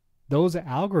those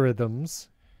algorithms,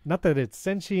 not that it's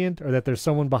sentient or that there's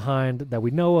someone behind that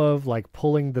we know of, like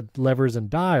pulling the levers and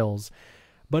dials,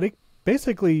 but it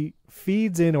basically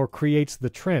feeds in or creates the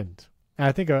trend. And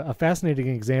I think a fascinating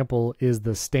example is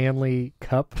the Stanley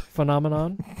Cup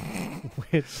phenomenon,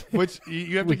 which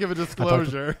you have to give a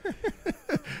disclosure.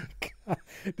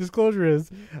 Disclosure is,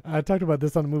 I talked about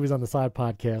this on the Movies on the Side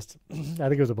podcast. I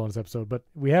think it was a bonus episode, but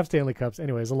we have Stanley Cups.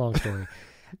 Anyway, it's a long story.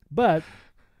 But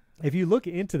if you look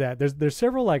into that, there's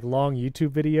several long YouTube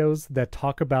videos that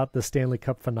talk about the Stanley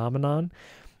Cup phenomenon.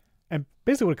 And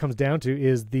basically what it comes down to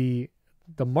is the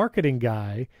marketing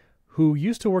guy who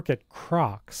used to work at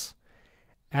Crocs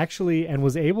actually and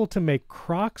was able to make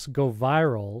Crocs go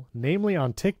viral, namely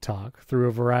on TikTok, through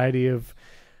a variety of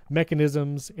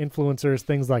mechanisms, influencers,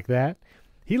 things like that.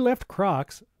 He left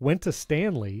Crocs, went to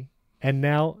Stanley, and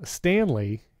now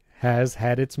Stanley has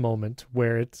had its moment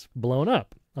where it's blown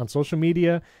up on social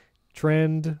media,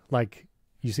 trend,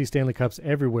 you see Stanley Cups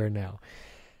everywhere now.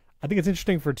 I think it's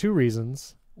interesting for two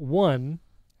reasons. One,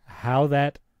 how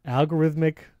that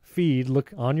algorithmic feed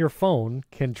look on your phone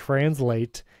can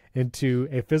translate into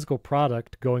a physical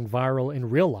product going viral in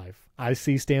real life. I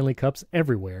see Stanley Cups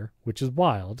everywhere, which is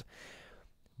wild.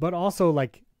 But also,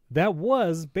 that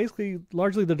was basically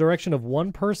largely the direction of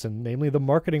one person, namely the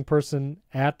marketing person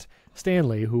at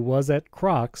Stanley, who was at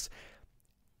Crocs,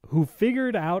 who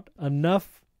figured out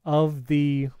enough of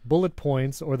the bullet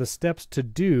points or the steps to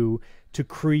do to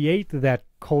create that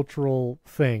cultural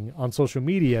thing on social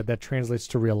media that translates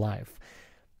to real life.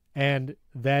 And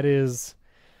that is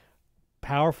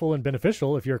powerful and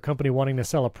beneficial if you're a company wanting to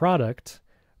sell a product,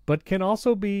 but can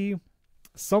also be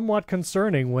somewhat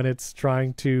concerning when it's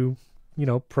trying to,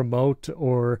 promote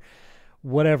or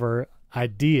whatever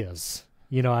ideas.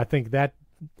 I think that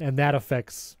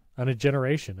affects a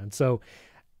generation. And so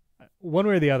one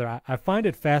way or the other, I find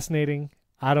it fascinating.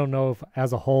 I don't know if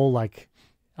as a whole,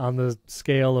 on the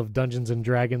scale of Dungeons and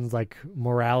Dragons,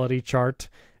 morality chart,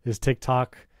 is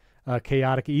TikTok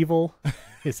chaotic evil?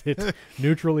 Is it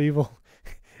neutral evil?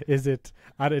 Is it?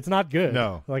 It's not good.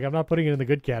 No. I'm not putting it in the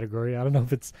good category. I don't know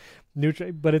if it's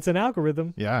neutral, but it's an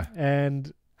algorithm. Yeah.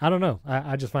 And I don't know.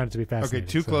 I just find it to be fascinating.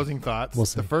 Okay, two closing thoughts. We'll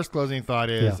see. The first closing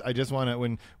thought is I just want to,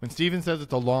 when Steven says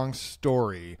it's a long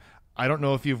story, I don't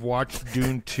know if you've watched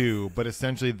Dune 2, but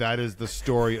essentially that is the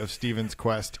story of Steven's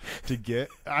quest to get.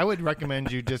 I would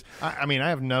recommend you just. I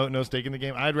have no stake in the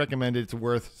game. I'd recommend it's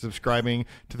worth subscribing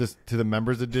to the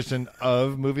members edition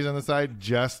of Movies on the Side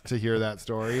just to hear that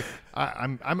story.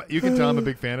 You can tell I'm a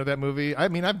big fan of that movie.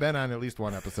 I've been on at least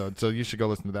one episode, so you should go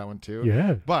listen to that one too.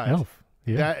 Yeah, but Elf.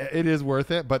 Yeah. It is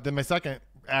worth it. But then my second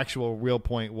actual real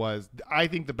point was, I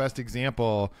think the best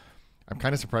example. I'm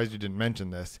kind of surprised you didn't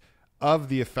mention this. Of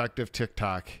the effect of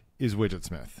TikTok is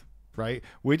Widgetsmith, right?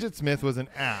 Widgetsmith was an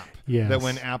app that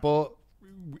when Apple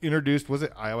introduced, was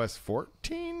it iOS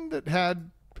 14 that had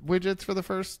widgets for the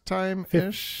first time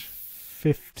ish?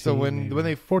 15. So when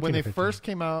they first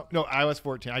came out, no, iOS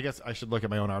 14. I guess I should look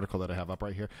at my own article that I have up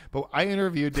right here. But I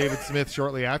interviewed David Smith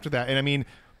shortly after that, and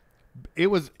it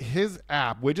was his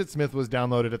app. Widgetsmith was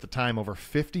downloaded at the time over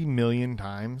 50 million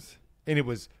times, and it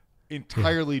was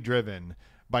entirely driven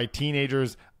by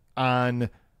teenagers on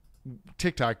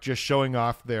TikTok just showing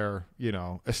off their,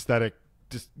 aesthetic,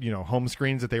 just, home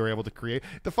screens that they were able to create.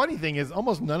 The funny thing is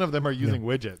almost none of them are using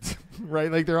widgets,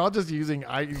 right? They're all just using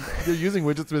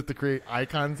Widgetsmith to create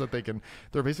icons that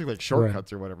they're basically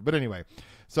shortcuts or whatever. But anyway,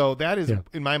 so that is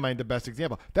in my mind the best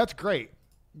example. That's great.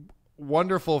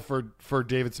 Wonderful for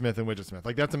David Smith and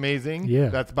Widgetsmith. That's amazing. Yeah.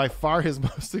 That's by far his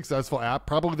most successful app,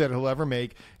 probably that he'll ever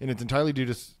make, and it's entirely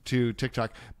due to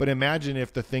TikTok. But imagine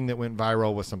if the thing that went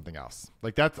viral was something else.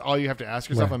 That's all you have to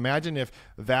ask yourself. Right. Imagine if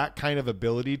that kind of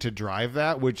ability to drive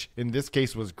that, which in this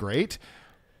case was great,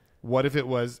 What if it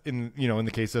was in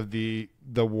the case of the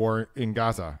war in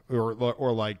Gaza or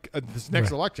like this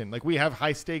next election? Like we have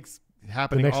high stakes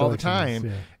happening all the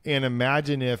time. And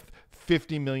imagine if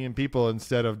 50 million people,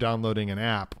 instead of downloading an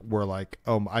app, were like,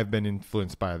 oh, I've been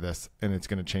influenced by this and it's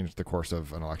going to change the course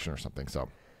of an election or something. So,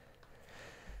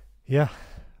 yeah,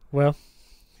 well,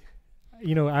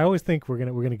 I always think we're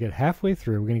gonna get halfway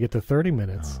through. We're gonna get to 30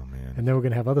 minutes, and then we're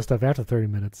gonna have other stuff after 30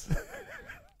 minutes.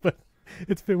 But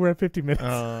we're at 50 minutes. Oh,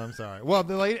 I'm sorry. Well,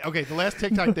 the last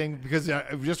TikTok thing, because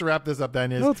just to wrap this up,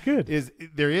 then it's good.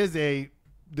 There is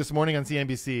this morning on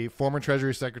CNBC, former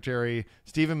Treasury Secretary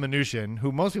Steven Mnuchin,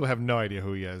 who most people have no idea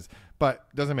who he is,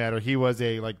 but doesn't matter. He was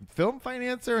a film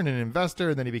financier and an investor,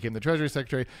 and then he became the Treasury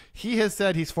Secretary. He has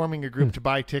said he's forming a group to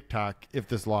buy TikTok if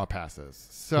this law passes.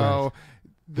 So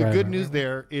the good news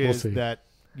there is that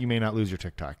you may not lose your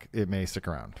TikTok. It may stick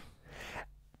around.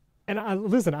 And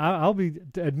I'll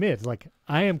admit,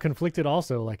 I am conflicted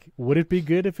also. Would it be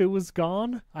good if it was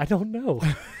gone? I don't know.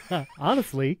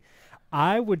 Honestly,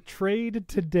 I would trade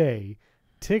today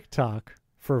TikTok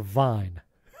for Vine.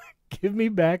 Give me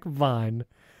back Vine.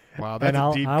 Wow, that's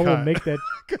a deep cut. I will make that.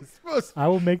 I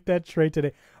will make that trade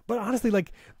today. But honestly,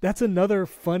 that's another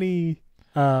funny.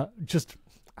 I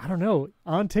don't know.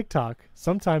 On TikTok,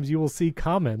 sometimes you will see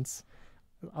comments.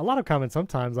 A lot of comments.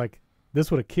 Sometimes this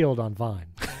would have killed on Vine.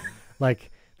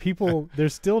 People,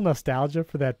 there's still nostalgia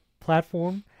for that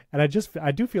platform, and I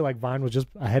do feel like Vine was just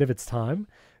ahead of its time,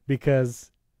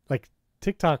 because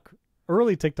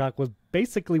early TikTok was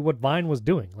basically what Vine was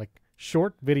doing,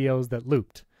 short videos that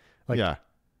looped.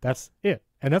 That's it.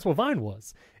 And that's what Vine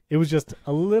was. It was just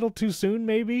a little too soon,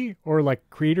 maybe, or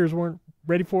creators weren't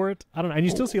ready for it. I don't know. And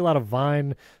you still see a lot of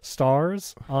Vine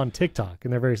stars on TikTok,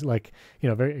 and they're very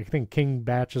I think King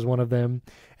Batch is one of them,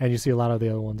 and you see a lot of the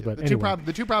other ones. But the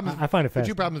two problems I find it fascinating. The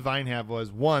two problems Vine have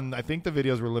was, one, I think the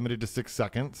videos were limited to 6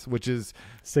 seconds, which is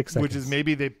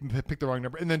maybe they picked the wrong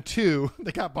number, and then two,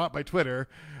 they got bought by Twitter,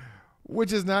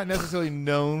 which is not necessarily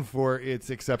known for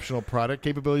its exceptional product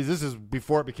capabilities. This is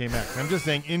before it became X. I'm just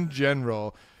saying, in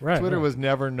general, Twitter was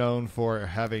never known for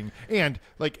having, and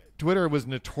Twitter was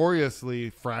notoriously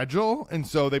fragile, and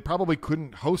so they probably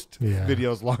couldn't host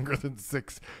videos longer than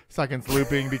 6 seconds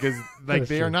looping, because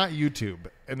they are not YouTube,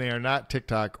 and they are not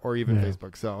TikTok or even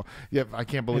Facebook. So I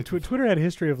can't believe Twitter had a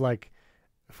history of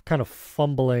kind of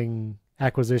fumbling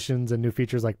acquisitions and new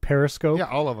features, like Periscope. Yeah,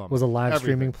 all of them was a live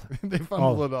streaming. They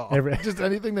fumble it all. Just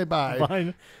anything they buy.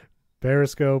 Vine,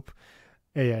 Periscope,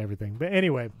 everything. But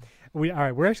anyway,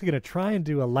 we're actually going to try and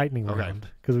do a lightning round,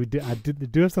 because I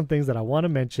do have some things that I want to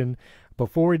mention.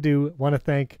 Before we do, want to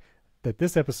thank that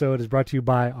this episode is brought to you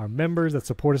by our members that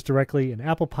support us directly in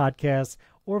Apple Podcasts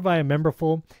or via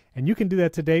Memberful, and you can do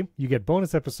that today. You get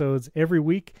bonus episodes every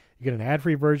week. You get an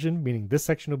ad-free version, meaning this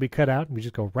section will be cut out, and we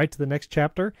just go right to the next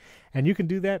chapter. And you can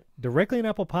do that directly in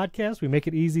Apple Podcasts. We make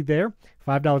it easy there.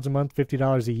 $5 a month,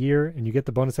 $50 a year, and you get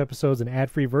the bonus episodes and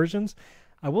ad-free versions.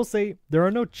 I will say there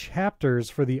are no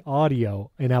chapters for the audio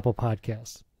in Apple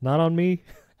Podcasts. Not on me.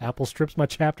 Apple strips my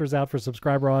chapters out for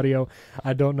subscriber audio.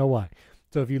 I don't know why.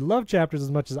 So if you love chapters as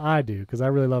much as I do, because I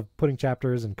really love putting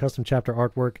chapters and custom chapter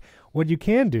artwork, what you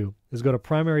can do is go to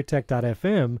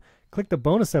primarytech.fm, click the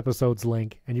bonus episodes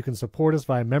link, and you can support us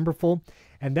via Memberful.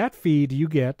 And that feed you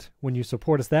get when you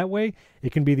support us that way,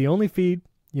 it can be the only feed.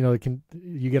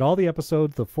 You get all the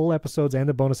episodes, the full episodes and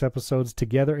the bonus episodes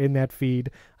together in that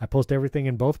feed. I post everything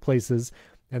in both places,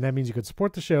 and that means you can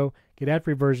support the show, get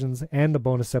ad-free versions, and the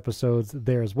bonus episodes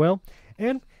there as well.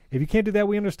 And if you can't do that,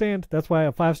 we understand. That's why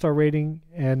a 5-star rating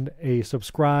and a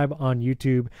subscribe on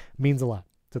YouTube means a lot.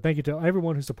 So thank you to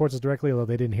everyone who supports us directly, although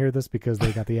they didn't hear this because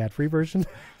they got the ad-free version.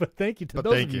 But thank you to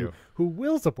those of you who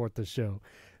will support the show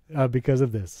because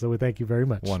of this. So we thank you very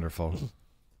much. Wonderful.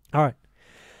 All right.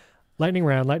 Lightning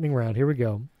round. Here we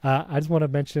go. I just want to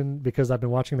mention, because I've been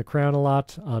watching The Crown a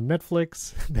lot on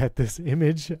Netflix, that this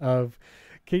image of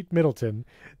Kate Middleton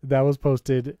that was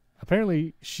posted,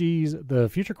 apparently she's the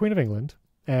future Queen of England,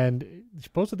 and she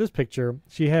posted this picture.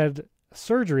 She had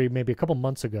surgery maybe a couple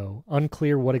months ago.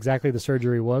 Unclear what exactly the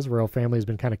surgery was. Royal family has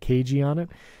been kind of cagey on it,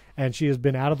 and she has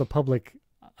been out of the public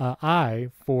eye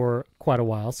for quite a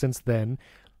while since then.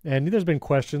 And there's been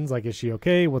questions like, is she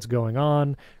okay? What's going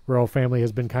on? Royal family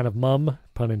has been kind of mum,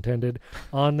 pun intended,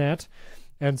 on that.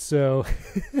 And so,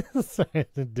 sorry, I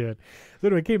didn't do it. So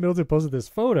anyway, Kate Middleton posted this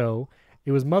photo.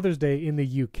 It was Mother's Day in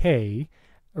the UK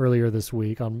earlier this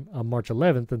week on March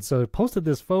 11th. And so it posted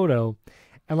this photo,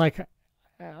 and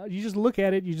you just look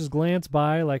at it, you just glance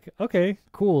by, okay,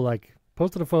 cool.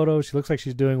 Posted a photo. She looks like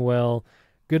she's doing well.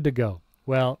 Good to go.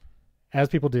 Well, as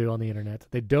people do on the internet,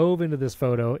 they dove into this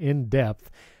photo in depth,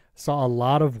 saw a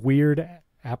lot of weird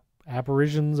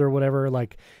apparitions or whatever.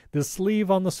 Like the sleeve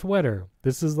on the sweater.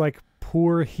 This is like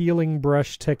poor healing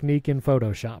brush technique in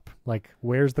Photoshop. Like,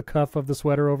 where's the cuff of the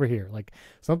sweater over here? Like,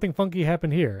 something funky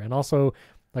happened here. And also,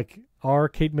 like, are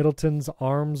Kate Middleton's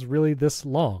arms really this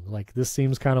long? Like, this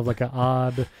seems kind of like an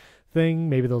odd thing.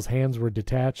 Maybe those hands were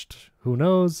detached. Who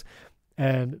knows?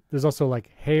 And there's also, like,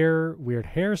 weird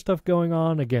hair stuff going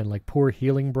on. Again, like, poor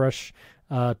healing brush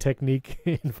technique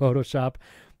in Photoshop.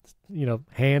 You know,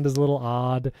 hand is a little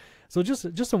odd. So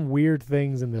just some weird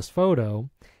things in this photo.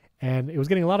 And it was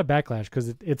getting a lot of backlash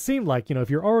because it seemed like, you know, if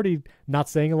you're already not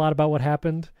saying a lot about what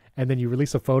happened and then you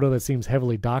release a photo that seems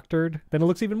heavily doctored, then it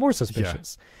looks even more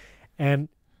suspicious. Yeah. And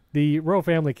the royal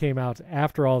family came out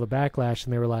after all the backlash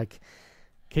and they were like,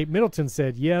 Kate Middleton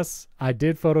said, yes, I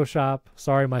did Photoshop.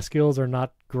 Sorry, my skills are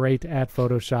not great at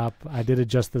Photoshop. I did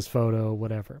adjust this photo,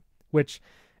 whatever. Which,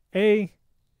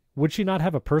 would she not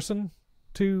have a person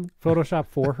to Photoshop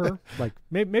for her? Like,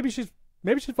 maybe she's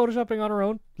Photoshopping on her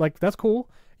own. Like, that's cool.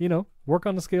 You know, work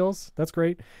on the skills. That's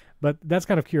great. But that's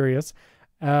kind of curious.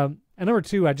 And number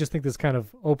two, I just think this kind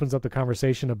of opens up the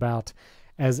conversation about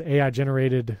as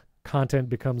AI-generated content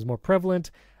becomes more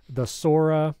prevalent, the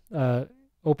Sora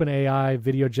OpenAI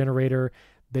video generator,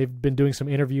 they've been doing some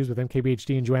interviews with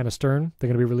MKBHD and Joanna Stern. They're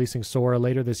going to be releasing Sora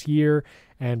later this year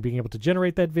and being able to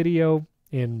generate that video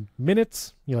in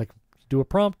minutes. You like do a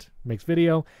prompt, makes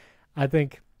video. I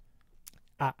think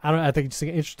it's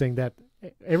interesting that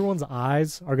everyone's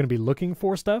eyes are going to be looking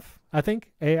for stuff, I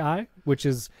think, AI, which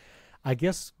is, I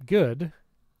guess, good,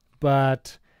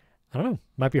 but I don't know,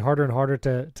 might be harder and harder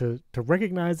to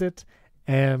recognize it.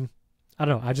 And I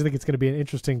don't know, I just think it's going to be an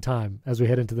interesting time as we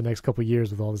head into the next couple of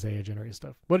years with all this AI-generated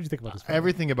stuff. What did you think about this?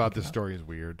 Everything about this story is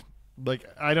weird. Like,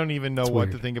 I don't even know what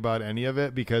to think about any of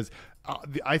it because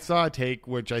I saw a take,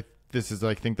 which this is,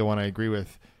 I think, the one I agree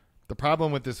with. The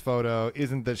problem with this photo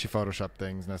isn't that she photoshopped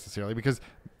things necessarily, because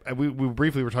we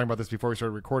briefly were talking about this before we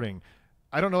started recording.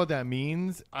 I don't know what that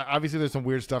means. Obviously, there's some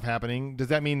weird stuff happening. Does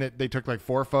that mean that they took like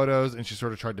 4 photos and she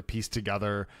sort of tried to piece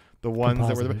together the ones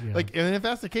that were like? And if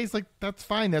that's the case, like, that's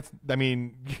fine. Get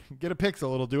a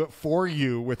pixel. It'll do it for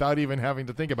you without even having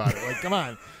to think about it. Like, come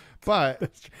on. But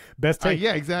best take.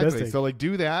 Yeah, exactly. So like,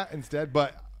 do that instead.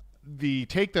 But the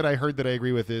take that I heard that I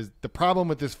agree with is the problem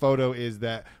with this photo is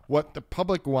that what the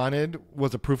public wanted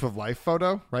was a proof of life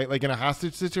photo, right? Like in a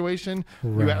hostage situation,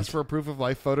 you ask for a proof of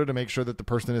life photo to make sure that the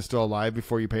person is still alive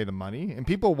before you pay the money. And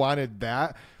people wanted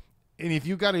that. And if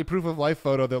you got a proof of life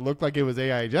photo that looked like it was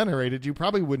AI generated, you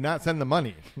probably would not send the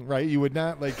money, right? You would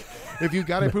not, like, if you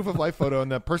got a proof of life photo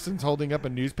and the person's holding up a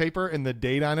newspaper and the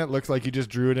date on it looks like you just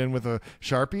drew it in with a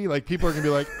Sharpie, like, people are going to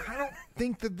be like, I don't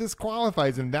think that this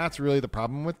qualifies. And that's really the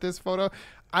problem with this photo.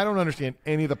 I don't understand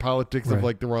any of the politics of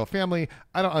like the royal family.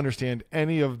 I don't understand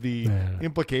any of the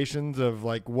implications of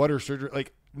like what are surgery,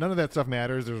 like none of that stuff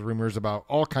matters. There's rumors about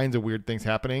all kinds of weird things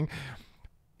happening.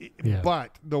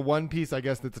 But the one piece, I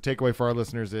guess, that's a takeaway for our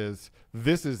listeners is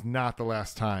this is not the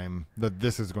last time that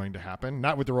this is going to happen.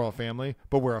 Not with the royal family,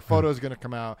 but where a photo is going to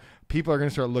come out, people are going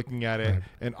to start looking at it,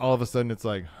 and all of a sudden it's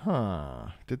like,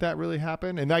 did that really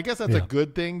happen? And I guess that's a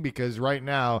good thing because right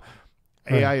now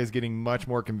AI is getting much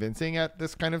more convincing at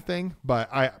this kind of thing. But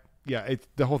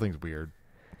the whole thing's weird.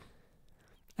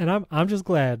 And I'm just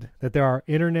glad that there are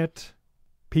internet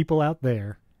people out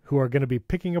there who are going to be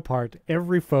picking apart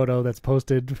every photo that's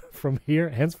posted from here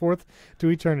henceforth to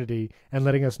eternity and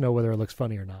letting us know whether it looks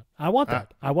funny or not. I want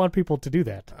that. I want people to do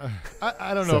that.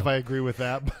 I don't know if I agree with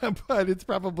that, but it's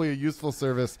probably a useful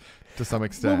service to some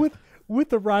extent. Well, with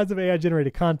the rise of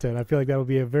AI-generated content, I feel like that would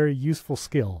be a very useful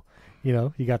skill. You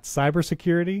know, you got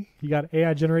cybersecurity, you got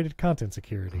AI-generated content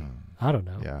security. I don't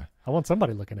know. Yeah. I want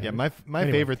somebody looking at it. Yeah, my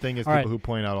favorite thing is people who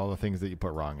point out all the things that you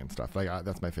put wrong and stuff. Like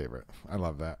that's my favorite. I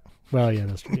love that. Well, yeah,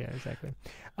 that's true. Yeah, exactly.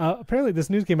 Apparently, this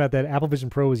news came out that Apple Vision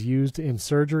Pro was used in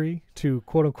surgery to,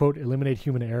 quote-unquote, eliminate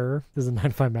human error. This is a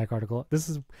 9to5Mac article. This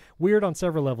is weird on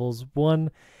several levels.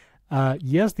 One,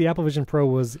 yes, the Apple Vision Pro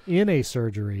was in a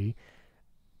surgery.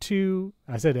 Two,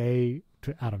 it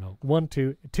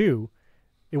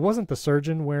wasn't the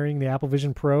surgeon wearing the Apple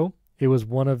Vision Pro. It was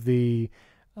one of the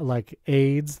like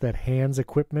aides that hands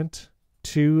equipment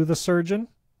to the surgeon.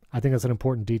 I think that's an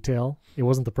important detail. It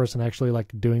wasn't the person actually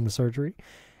like doing the surgery.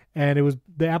 And it was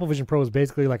the Apple Vision Pro was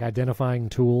basically like identifying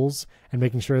tools and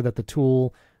making sure that the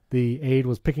tool the aide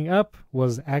was picking up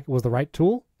was the right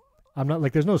tool. I'm not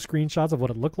like there's no screenshots of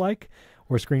what it looked like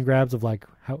or screen grabs of like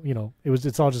how, you know,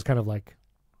 it's all just kind of like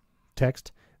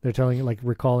text. They're telling you like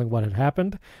recalling what had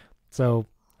happened. So,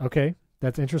 okay,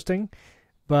 that's interesting.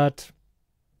 But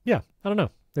yeah, I don't know.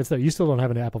 You still don't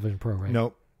have an Apple Vision Pro, right?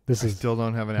 Nope. I still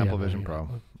don't have an Apple Vision Pro,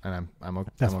 and I'm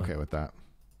okay with that.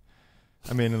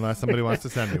 I mean, unless somebody wants to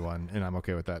send me one, and I'm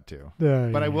okay with that too.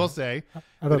 But I will say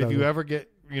that if you ever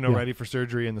get ready for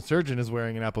surgery and the surgeon is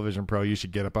wearing an Apple Vision Pro, you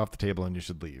should get up off the table and you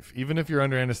should leave. Even if you're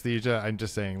under anesthesia, I'm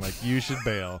just saying, like, you should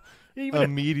bail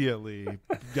immediately.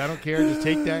 I don't care. Just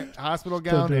take that hospital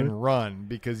gown and run,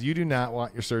 because you do not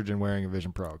want your surgeon wearing a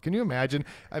Vision Pro. Can you imagine?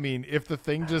 I mean, if the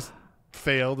thing just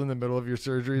failed in the middle of your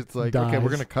surgery, it's like, okay, we're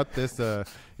gonna cut this. We're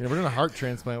doing a heart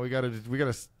transplant. We gotta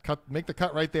make the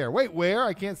cut right there. Wait, where?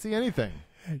 I can't see anything.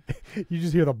 You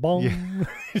just hear the boom. Yeah.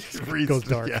 It goes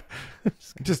dark. Yeah.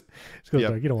 just goes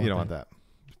dark. You don't want that.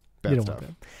 Bad you don't stuff.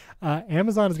 want that.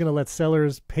 Amazon is going to let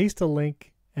sellers paste a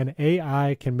link, and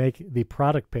AI can make the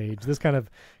product page. This kind of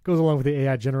goes along with the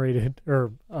AI generated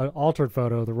or altered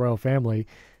photo of the royal family.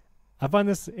 I find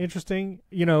this interesting.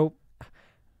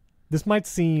 This might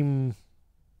seem,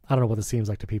 I don't know what this seems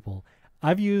like to people.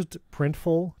 I've used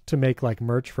Printful to make like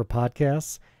merch for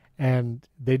podcasts, and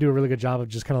they do a really good job of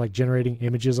just kind of like generating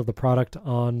images of the product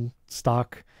on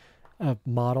stock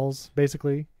models,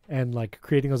 basically, and like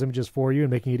creating those images for you and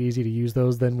making it easy to use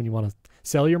those then when you want to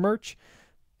sell your merch.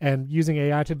 And using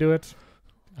AI to do it,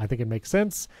 I think it makes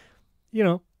sense.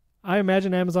 I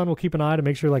imagine Amazon will keep an eye to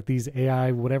make sure like these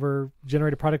AI whatever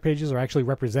generated product pages are actually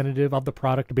representative of the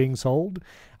product being sold.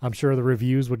 I'm sure the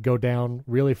reviews would go down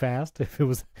really fast if it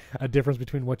was a difference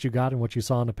between what you got and what you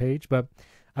saw on the page. But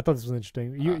I thought this was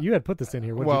interesting. You had put this in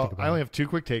here. What did you think about I only have two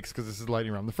quick takes because this is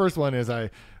lightning round. The first one is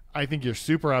I think you're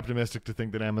super optimistic to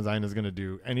think that Amazon is going to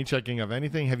do any checking of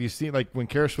anything. Have you seen, like, when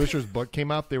Kara Swisher's book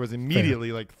came out, there was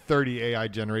immediately like 30 AI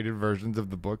generated versions of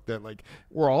the book that like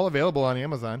were all available on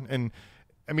Amazon. And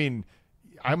I mean,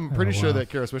 I'm pretty sure that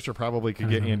Kara Swisher probably could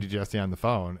get Andy Jassy on the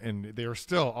phone, and they are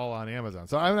still all on Amazon.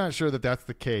 So I'm not sure that that's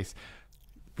the case,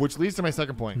 which leads to my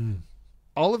second point.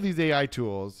 All of these AI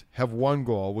tools have one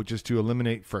goal, which is to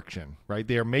eliminate friction, right?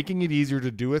 They are making it easier to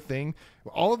do a thing.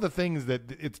 All of the things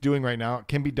that it's doing right now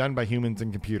can be done by humans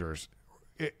and computers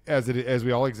as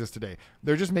we all exist today.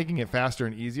 They're just making it faster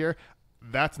and easier.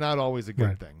 That's not always a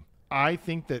good thing. I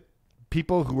think that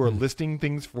people who are listing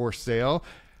things for sale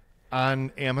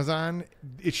on Amazon,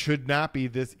 it should not be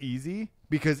this easy,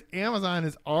 because Amazon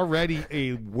is already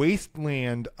a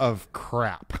wasteland of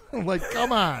crap. Like,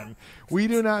 come on. We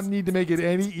do not need to make it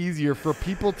any easier for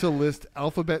people to list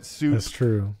alphabet soup. That's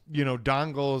true.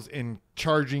 Dongles and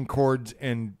charging cords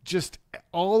and just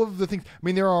all of the things. I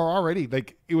mean, there are already,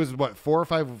 like, it was 4 or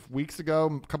 5 weeks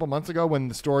ago, a couple months ago, when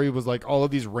the story was like all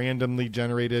of these randomly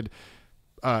generated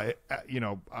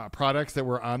products that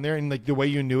were on there, and like the way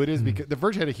you knew it is because the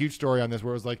Verge had a huge story on this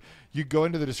where it was like you go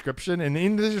into the description, and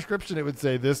in the description it would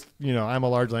say this, I'm a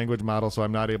large language model, so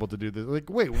I'm not able to do this. Like,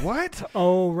 wait, what?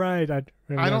 Oh, right. I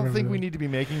don't think we need to be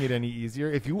making it any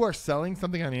easier. If you are selling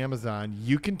something on Amazon,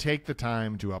 you can take the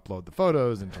time to upload the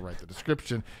photos and to write the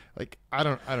description. Like, I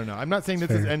don't know. I'm not saying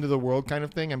this is end of the world kind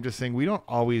of thing. I'm just saying we don't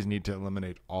always need to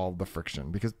eliminate all the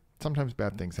friction, because sometimes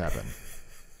bad things happen.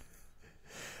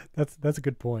 That's a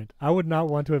good point. I would not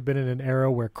want to have been in an era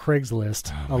where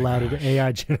Craigslist allowed an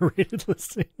AI-generated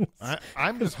listings.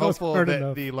 I'm just hopeful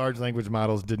that the large language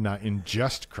models did not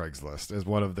ingest Craigslist as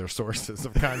one of their sources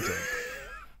of content.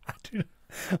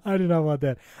 I do not want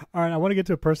that. All right, I want to get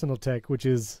to a personal tech, which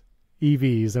is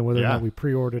EVs and whether or not we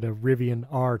pre-ordered a Rivian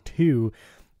R2.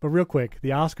 But real quick, the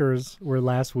Oscars were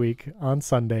last week on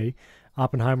Sunday.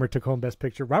 Oppenheimer took home Best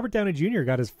Picture. Robert Downey Jr.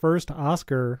 got his first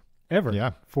Oscar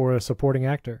ever for a supporting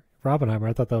actor for Oppenheimer.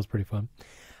 I thought that was pretty fun.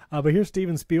 But here's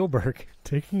Steven Spielberg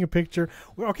taking a picture.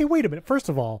 Okay, wait a minute. First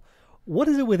of all, what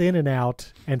is it with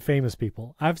In-N-Out and famous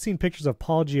people? I've seen pictures of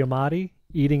Paul Giamatti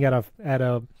eating at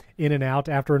a In-N-Out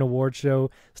after an award show.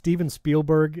 Steven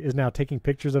Spielberg is now taking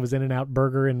pictures of his In-N-Out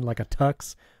burger in like a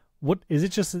tux. What is it?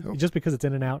 Just because it's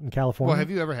In-N-Out in California? Well,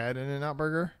 have you ever had an In-N-Out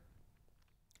burger?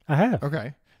 I have.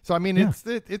 Okay. So, I mean,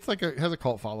 it's like it has a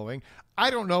cult following.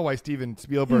 I don't know why Steven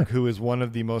Spielberg, who is one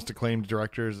of the most acclaimed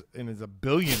directors and is a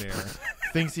billionaire,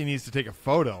 thinks he needs to take a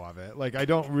photo of it. Like, I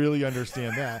don't really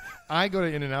understand that. I go to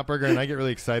In-N-Out Burger and I get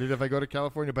really excited if I go to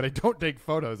California, but I don't take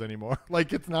photos anymore.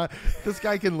 Like, it's not, this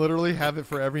guy can literally have it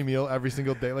for every meal every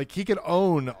single day. Like, he could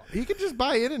just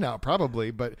buy In-N-Out probably,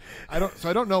 but I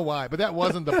don't know why. But that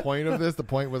wasn't the point of this. The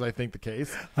point was, I think, the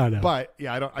case. I know. But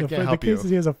yeah, I can't help you. The case is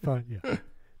he has a fun. Yeah.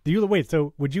 Do you wait?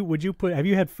 So would you put? Have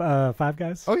you had Five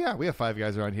Guys? Oh yeah, we have Five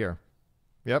Guys around here.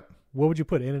 Yep. What would you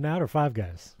put, In-N-Out or Five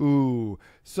Guys? Ooh,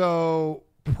 so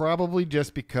probably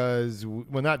just because.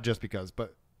 Well, not just because,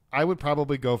 but I would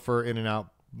probably go for In-N-Out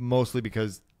mostly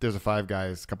because there's a Five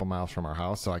Guys a couple miles from our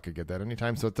house, so I could get that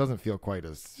anytime. So it doesn't feel quite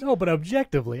as. No, but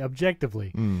objectively,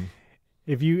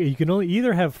 if you can only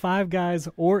either have Five Guys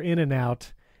or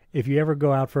In-N-Out. If you ever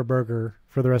go out for a burger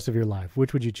for the rest of your life,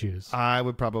 which would you choose? I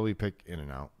would probably pick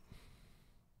In-N-Out.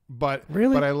 But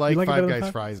really? But I like Five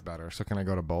Guys fries better. So can I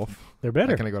go to both? They're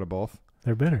better. Can I go to both?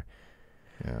 They're better.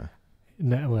 Yeah.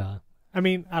 No, well, I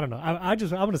mean, I don't know. I'm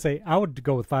going to say I would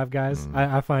go with Five Guys.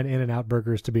 I find In-N-Out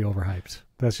burgers to be overhyped.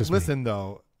 That's just Listen,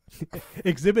 though.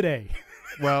 Exhibit A.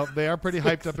 Well, they are pretty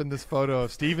hyped up in this photo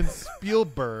of Steven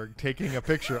Spielberg taking a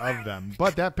picture of them.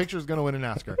 But that picture is going to win an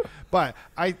Oscar. But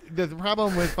the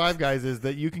problem with Five Guys is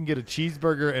that you can get a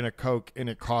cheeseburger and a Coke, and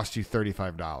it costs you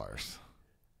 $35.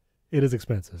 It is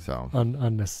expensive. So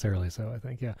unnecessarily so, I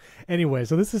think. Yeah. Anyway,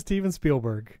 so this is Steven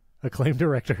Spielberg, acclaimed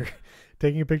director,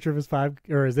 taking a picture of his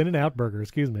In-N-Out burger,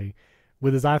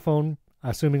 with his iPhone,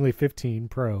 assumingly 15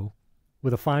 Pro,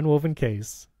 with a FineWoven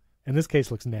case. And this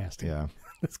case looks nasty. Yeah.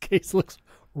 This case looks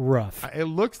rough. It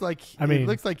looks like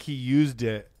he used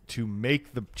it to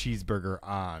make the cheeseburger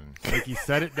on. Like he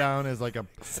set it down as like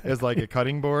a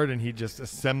cutting board, and he just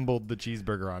assembled the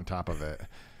cheeseburger on top of it.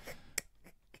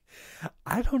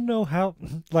 I don't know how.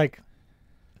 Like,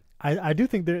 I do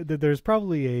think there's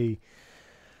probably a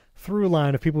through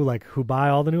line of people who buy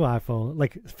all the new iPhone,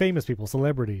 like famous people,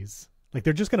 celebrities. Like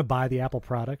they're just going to buy the Apple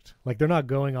product. Like they're not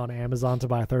going on Amazon to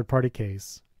buy a third-party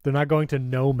case. They're not going to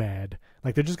Nomad.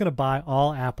 Like they're just going to buy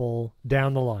all Apple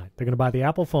down the line. They're going to buy the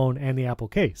Apple phone and the Apple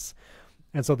case.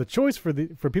 And so the choice for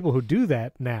people who do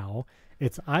that now,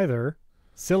 it's either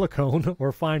silicone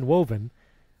or FineWoven.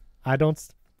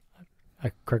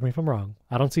 Correct me if I'm wrong.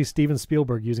 I don't see Steven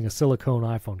Spielberg using a silicone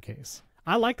iPhone case.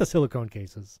 I like the silicone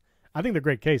cases. I think they're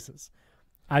great cases.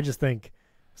 I just think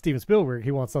Steven Spielberg,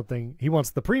 he wants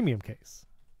the premium case.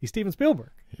 He's Steven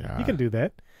Spielberg. Yeah. He can do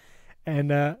that.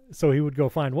 And so he would go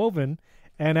FineWoven,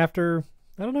 and after,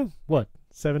 I don't know,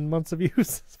 7 months of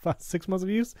use, 6 months of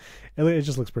use, it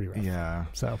just looks pretty rough. Yeah.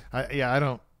 So. My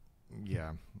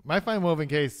FineWoven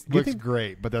case looks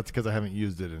great, but that's because I haven't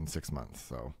used it in 6 months.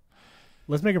 So.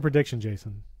 Let's make a prediction,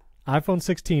 Jason. iPhone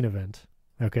 16 event,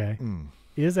 okay?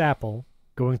 Is Apple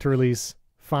going to release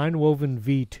FineWoven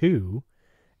V2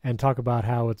 and talk about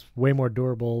how it's way more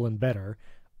durable and better?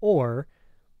 Or,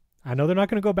 I know they're not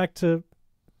going to go back to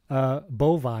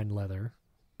bovine leather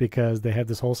because they have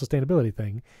this whole sustainability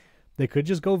thing. They could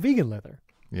just go vegan leather.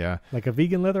 Yeah. Like a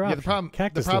vegan leather option.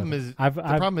 The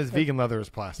problem is vegan leather is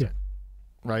plastic,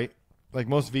 right? Like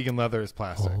most vegan leather is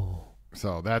plastic. Oh.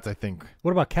 So that's, I think.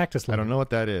 What about cactus leather? I don't know what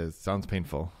that is. Sounds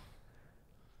painful.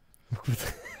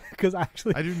 Because I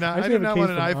do not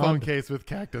want an iPhone case with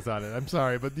cactus on it. I'm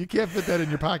sorry, but you can't fit that in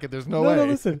your pocket. There's no way. No,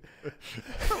 listen.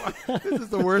 This is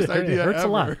the worst idea ever. It hurts a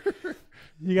lot.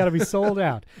 You got to be sold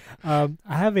out. I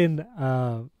have in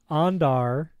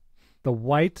Andar, the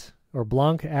white or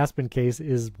Blanc Aspen case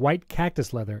is white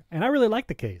cactus leather, and I really like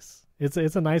the case. It's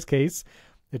a nice case.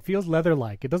 It feels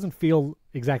leather-like. It doesn't feel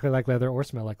exactly like leather or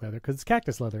smell like leather because it's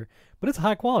cactus leather, but it's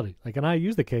high quality. And I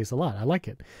use the case a lot. I like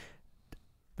it.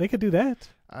 They could do that.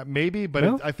 Maybe, but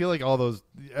no? I feel like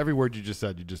every word you just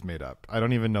said, you just made up. I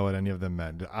don't even know what any of them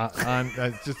meant.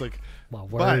 It's just like, well,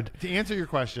 word. But to answer your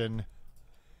question,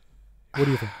 what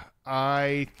do you think?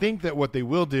 I think that what they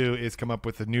will do is come up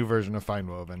with a new version of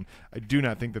FineWoven. I do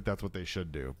not think that that's what they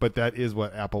should do, but that is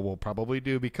what Apple will probably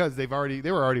do because they were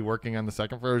already working on the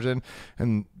second version,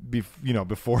 and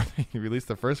before they released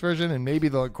the first version, and maybe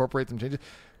they'll incorporate some changes.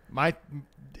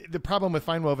 The problem with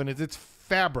FineWoven is it's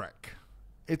fabric.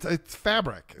 It's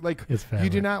fabric. It's fabric. You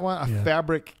do not want a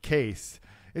fabric case.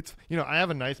 It's I have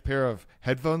a nice pair of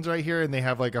headphones right here, and they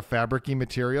have like a fabricy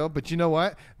material. But you know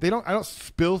what? I don't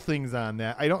spill things on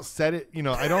that. I don't set it.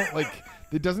 I don't like.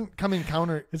 It doesn't come in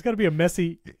counter. It's got to be a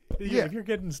messy. Yeah, if you're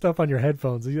getting stuff on your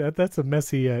headphones, that's a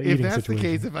messy eating situation. If that's the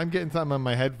case, if I'm getting something on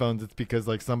my headphones, it's because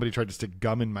somebody tried to stick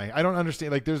gum in my. I don't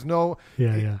understand. There's no.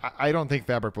 Yeah. I don't think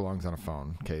fabric belongs on a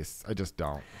phone case. I just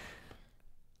don't.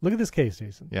 Look at this case,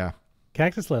 Jason. Yeah.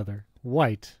 Cactus leather,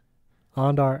 white,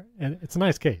 Andar, and it's a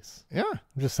nice case. Yeah.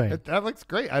 I'm just saying. That looks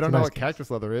great. I don't know what cactus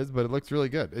leather is, but it looks really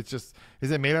good. It's just, is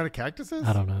it made out of cactuses?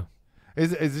 I don't know.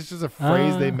 Is this just a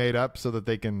phrase they made up so that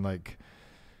they can like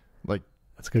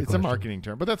that's a good it's question. A marketing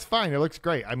term, but that's fine. It looks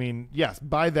great. I mean, yes,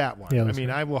 buy that one.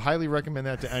 Yeah, I will highly recommend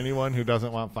that to anyone who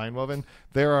doesn't want FineWoven.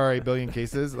 There are a billion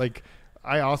cases.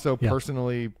 I also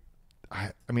personally,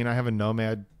 I have a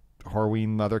Nomad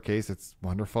Horween leather case. It's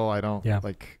wonderful. I don't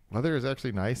leather is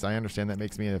actually nice. I understand that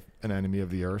makes me an enemy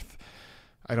of the earth.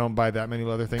 I don't buy that many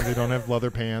leather things. I don't have leather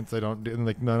pants. I don't do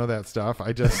none of that stuff.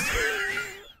 I'm just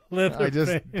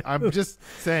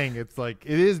saying it's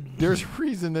there's a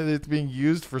reason that it's being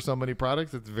used for so many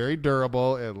products. It's very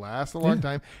durable. It lasts a long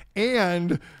time,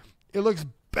 and it looks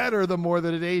better the more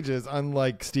that it ages,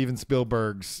 unlike Steven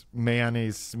Spielberg's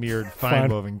mayonnaise smeared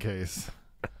FineWoven case.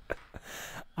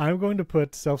 I'm going to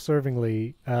put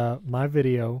self-servingly my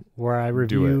video where I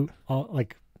review all,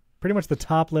 like pretty much the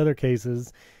top leather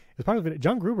cases. It's probably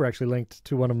John Gruber actually linked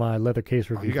to one of my leather case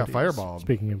reviews. You got fireballed.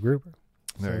 Speaking of Gruber.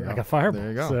 There you go. I got fireballed. There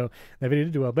you go. So that video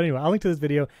did do well. But anyway, I'll link to this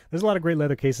video. There's a lot of great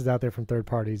leather cases out there from third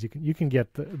parties. You can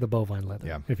get the bovine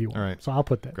leather if you want. All right. So I'll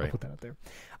put that. Great. I'll put that out there.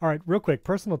 All right, real quick,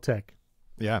 personal tech.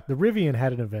 Yeah. The Rivian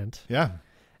had an event. Yeah.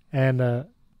 And the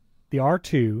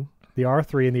R2, the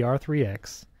R3, and the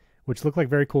R3X, which look like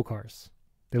very cool cars.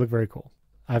 They look very cool.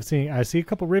 I see a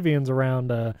couple Rivians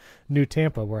around New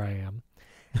Tampa where I am,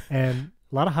 and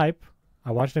a lot of hype.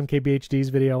 I watched MKBHD's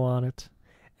video on it,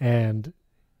 and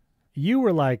you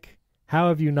were like, how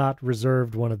have you not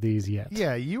reserved one of these yet?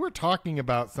 Yeah, you were talking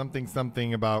about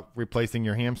something about replacing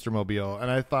your hamster mobile,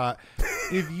 and I thought,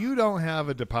 if you don't have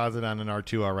a deposit on an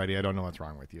R2 already, I don't know what's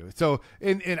wrong with you. So,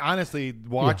 and honestly,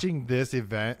 watching this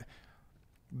event,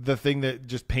 the thing that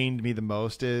just pained me the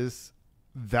most is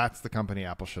that's the company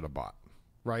Apple should have bought,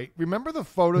 right? Remember the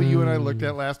photo you and I looked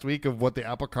at last week of what the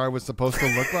Apple car was supposed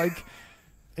to look like?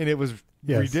 And it was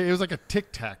it was like a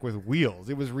Tic Tac with wheels.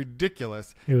 It was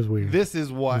ridiculous. It was weird. This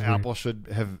is what Apple should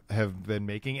have been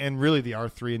making, and really the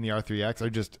R3 and the R3X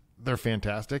are they're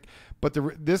fantastic. But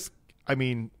this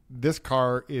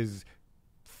car is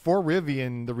for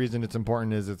Rivian. The reason it's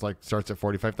important is it's like starts at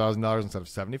 $45,000 instead of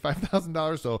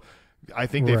 $75,000. So I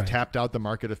think they've tapped out the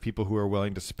market of people who are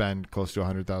willing to spend close to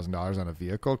 $100,000 on a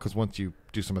vehicle, because once you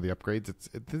do some of the upgrades,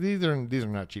 these are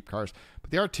not cheap cars.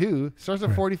 But the R2 starts at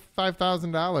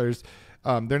 $45,000.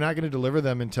 They're not going to deliver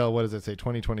them until, what does it say,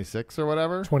 2026 or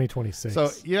whatever? 2026. So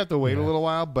you have to wait a little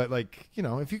while, but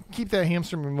if you can keep that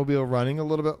hamster mobile running a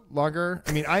little bit longer.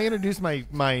 I mean, I introduced my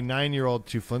 9-year-old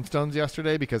to Flintstones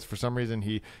yesterday because for some reason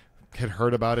he had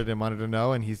heard about it and wanted to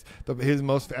know, and his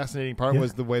most fascinating part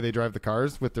was the way they drive the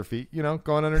cars with their feet,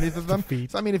 going underneath of them.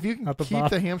 So I mean, if you can keep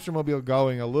the hamster mobile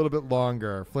going a little bit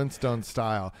longer, Flintstone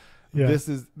style, this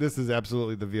is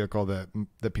absolutely the vehicle that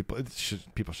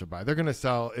people should buy. They're going to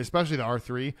sell, especially the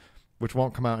R3, which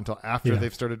won't come out until after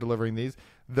they've started delivering these.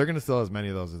 They're going to sell as many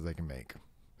of those as they can make.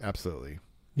 Absolutely.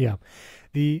 Yeah.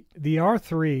 The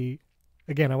R3,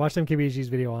 again, I watched MKBHD's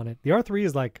video on it. The R3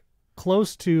 is like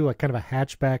close to like kind of a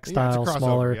hatchback style,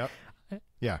 smaller. Yep.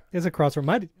 Yeah. It's a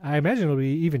crossover. I imagine it'll be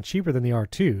even cheaper than the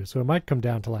R2, so it might come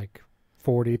down to like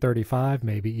 40, 35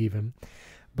 maybe even.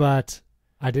 But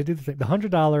I did do the thing. The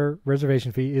 $100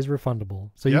 reservation fee is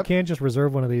refundable. So you can't just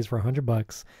reserve one of these for $100.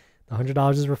 The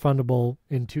 $100 is refundable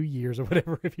in 2 years or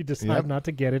whatever if you decide not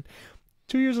to get it.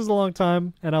 2 years is a long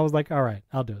time, and I was like, all right,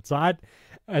 I'll do it. So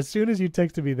as soon as you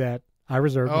texted me that, I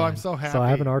reserved mine. I'm so happy. So I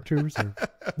have an R2 reserved.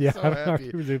 Yeah, so I have an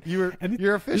happy. R2 reserved.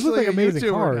 You're officially like a amazing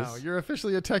YouTuber cars. now. You're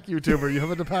officially a tech YouTuber. You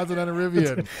have a deposit on a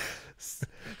Rivian.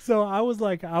 So I was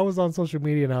on social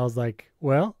media, and I was like,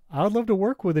 well, I would love to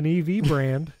work with an EV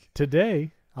brand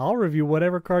today. I'll review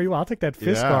whatever car you want. I'll take that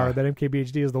Fisk car that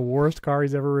MKBHD is the worst car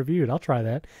he's ever reviewed. I'll try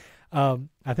that.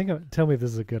 I think, tell me if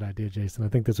this is a good idea, Jason. I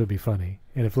think this would be funny.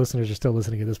 And if listeners are still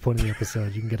listening at this point in the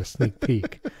episode, you can get a sneak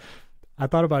peek. I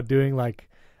thought about doing like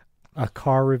a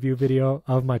car review video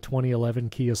of my 2011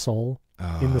 Kia Soul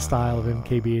in the style of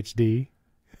MKBHD.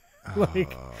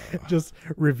 Like just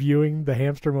reviewing the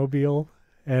hamster mobile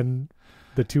and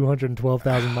the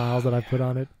 212,000 miles that I put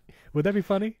on it. Would that be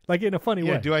funny? Like in a funny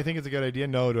way? Yeah. Do I think it's a good idea?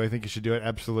 No. Do I think you should do it?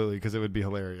 Absolutely, because it would be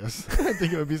hilarious. I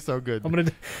think it would be so good. I'm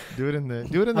gonna do it in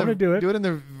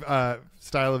the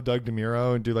style of Doug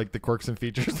DeMuro and do like the quirks and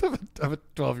features of a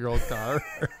 12-year-old car.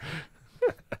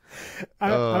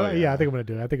 I think I'm gonna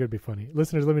do it. I think it would be funny.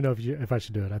 Listeners, let me know if I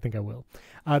should do it. I think I will.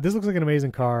 This looks like an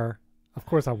amazing car. Of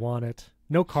course, I want it.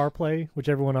 No CarPlay, which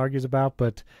everyone argues about,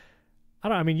 but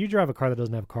I mean, you drive a car that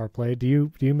doesn't have CarPlay. Do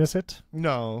you miss it?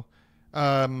 No.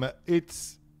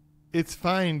 It's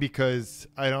fine because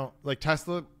I don't like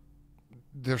Tesla.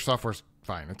 Their software's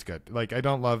fine. It's good. Like, I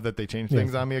don't love that they change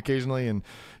things on me occasionally and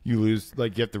you lose,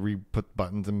 like, you have to put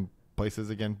buttons in places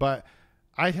again. But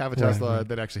I have a Tesla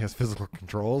that actually has physical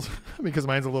controls because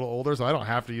mine's a little older, so I don't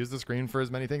have to use the screen for as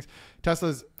many things.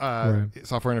 Tesla's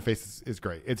software interface is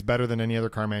great. It's better than any other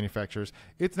car manufacturers.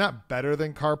 It's not better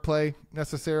than CarPlay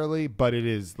necessarily, but it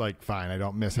is like fine. I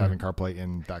don't miss having CarPlay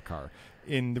in that car.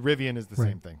 In the Rivian is the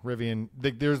same thing. Rivian,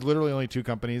 there's literally only two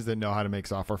companies that know how to make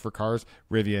software for cars: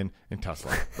 Rivian and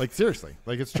Tesla. Like, seriously,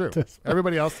 like, it's true.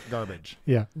 Everybody else, garbage.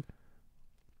 Yeah.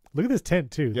 Look at this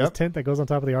tent too. This tent that goes on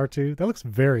top of the R2. That looks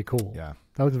very cool. Yeah.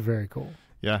 That looks very cool.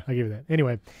 Yeah. I'll give you that.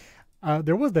 Anyway,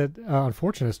 there was that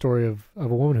unfortunate story of a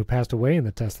woman who passed away in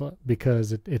the Tesla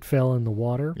because it fell in the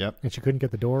water. Yep. And she couldn't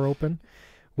get the door open,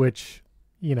 which,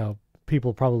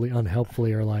 people probably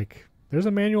unhelpfully are like, there's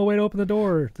a manual way to open the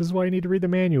door. This is why you need to read the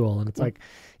manual. And it's like,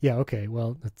 yeah, okay,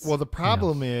 well, the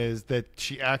problem is that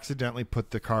she accidentally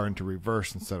put the car into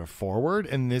reverse instead of forward,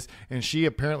 and she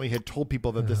apparently had told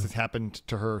people that this has happened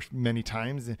to her many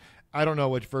times. I don't know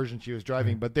which version she was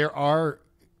driving, but there are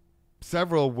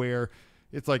several where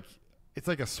it's like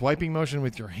a swiping motion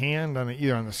with your hand on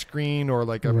either on the screen or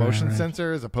like a motion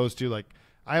sensor, as opposed to like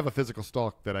I have a physical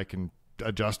stalk that I can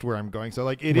adjust where I'm going. So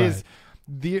like it is.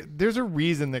 There's a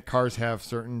reason that cars have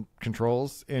certain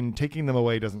controls, and taking them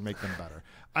away doesn't make them better.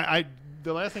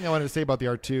 The last thing I wanted to say about the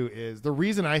R2 is the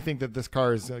reason I think that this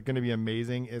car is going to be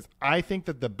amazing is I think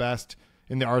that the best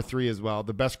in the R3 as well,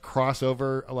 the best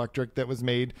crossover electric that was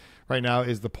made right now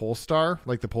is the Polestar,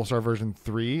 like the Polestar version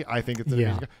 3. I think it's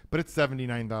amazing, but it's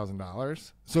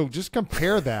 $79,000. So just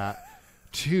compare that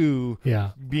to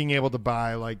being able to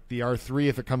buy like the R3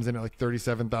 if it comes in at like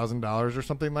 $37,000 or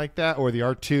something like that, or the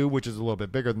R2, which is a little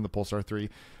bit bigger than the Polestar 3.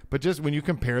 But just when you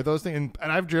compare those things,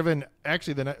 and I've driven,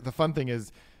 actually the fun thing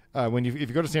is if you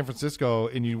go to San Francisco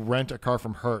and you rent a car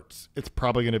from Hertz, it's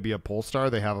probably going to be a Polestar.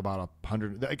 They have about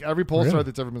 100. Like every Polestar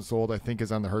that's ever been sold, I think,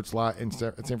 is on the Hertz lot at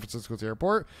San Francisco's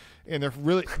airport, and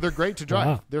they're great to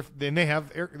drive. Wow. They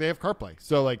have CarPlay,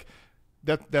 so like.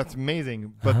 That's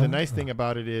amazing, but the nice thing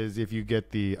about it is if you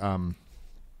get the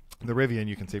Rivian,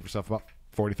 you can save yourself about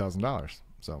 $40,000.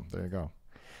 So there you go.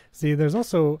 See, there's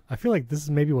also, I feel like this is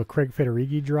maybe what Craig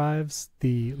Federighi drives,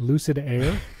 the Lucid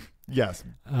Air. Yes.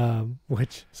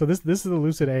 So this is the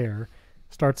Lucid Air,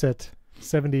 starts at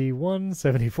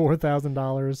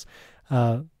 $74,000.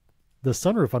 The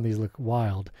sunroof on these look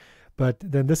wild. But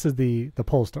then this is the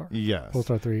Polestar. Yes.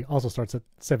 Polestar 3 also starts at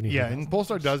 $70,000. Yeah, and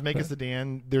Polestar does make a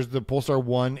sedan. There's the Polestar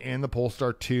 1 and the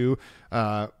Polestar 2.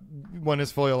 One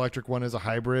is fully electric, one is a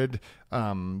hybrid.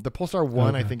 The Polestar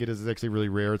 1, I think it is actually really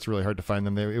rare. It's really hard to find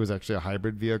them. It was actually a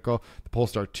hybrid vehicle. The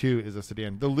Polestar 2 is a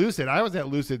sedan. The Lucid, I was at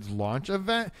Lucid's launch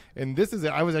event, and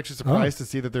I was actually surprised to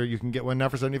see that you can get one now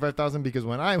for $75,000, because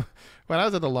when I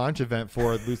was at the launch event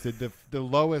for Lucid, the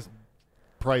lowest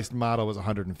priced model was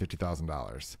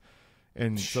 $150,000.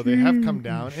 And so they have come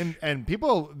down, and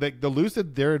people, the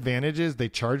Lucid, their advantage is they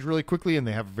charge really quickly and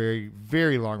they have very,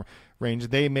 very long range.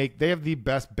 They have the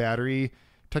best battery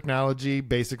technology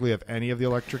basically of any of the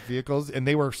electric vehicles, and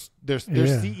their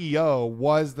CEO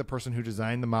was the person who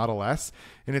designed the Model S,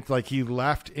 and it's like he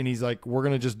left and he's like, we're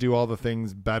going to just do all the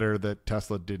things better that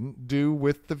Tesla didn't do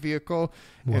with the vehicle.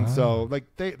 Wow. And so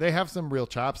like they have some real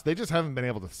chops. They just haven't been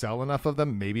able to sell enough of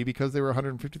them, maybe because they were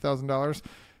 $150,000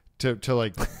 to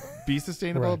like be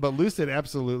sustainable. But Lucid,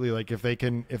 absolutely, like if they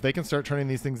can start turning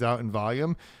these things out in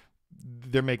volume,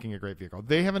 they're making a great vehicle.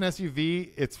 They have an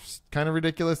SUV. It's kind of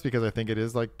ridiculous because I think it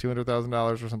is like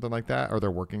 $200,000 or something like that, or they're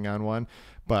working on one.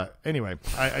 But anyway,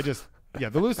 I just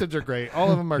the Lucids are great.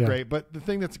 All of them are great. But the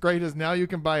thing that's great is now you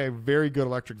can buy a very good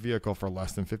electric vehicle for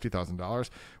less than $50,000,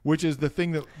 which is the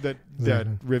thing that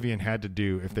Rivian had to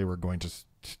do if they were going to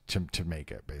make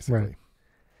it, basically. Right.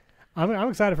 I'm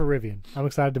excited for Rivian. I'm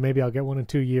excited to maybe I'll get one in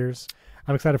 2 years.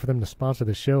 I'm excited for them to sponsor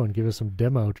the show and give us some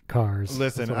demo cars.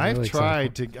 Listen, I've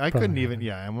tried to. I couldn't even.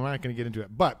 Yeah, I'm not going to get into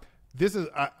it. But this is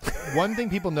one thing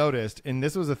people noticed, and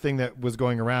this was a thing that was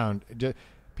going around.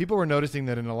 People were noticing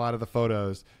that in a lot of the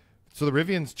photos. So the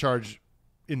Rivians charge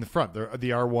in the front, the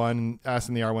R1S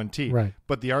and the R1T. Right.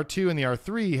 But the R2 and the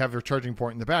R3 have their charging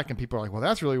port in the back, and people are like, "Well,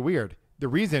 that's really weird." The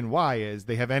reason why is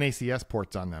they have NACS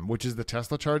ports on them, which is the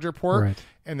Tesla charger port,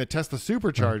 and the Tesla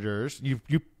superchargers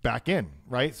you back in,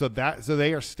 right? So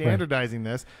they are standardizing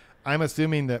this. I'm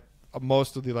assuming that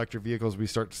most of the electric vehicles we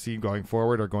start to see going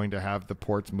forward are going to have the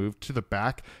ports moved to the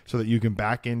back so that you can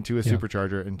back into a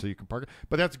supercharger until you can park it.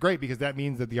 But that's great because that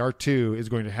means that the R2 is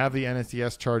going to have the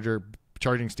NACS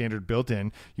charging standard built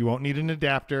in. You won't need an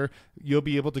adapter. You'll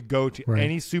be able to go to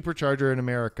any supercharger in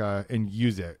America and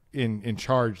use it and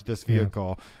charge this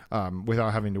vehicle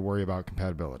without having to worry about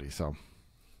compatibility. So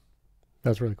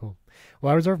that's really cool.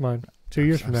 Well, I reserve mine. 2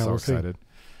 years from now, we'll excited.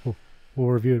 See. We'll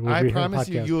review it. I promise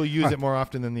you'll use it more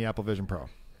often than the Apple Vision Pro.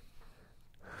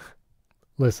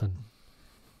 Listen,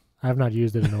 I've not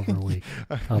used it in over a week.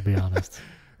 I'll be honest.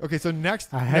 Okay, so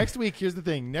next week, here's the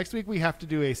thing. Next week, we have to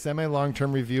do a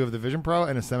semi-long-term review of the Vision Pro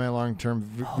and a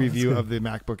semi-long-term review of the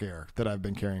MacBook Air that I've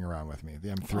been carrying around with me, the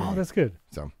M3. Oh, that's good.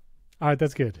 So, all right,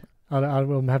 that's good.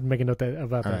 I'll have to make a note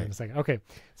about that in a second. Okay,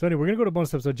 so anyway, we're going to go to a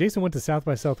bonus episode. Jason went to South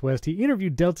by Southwest. He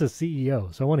interviewed Delta's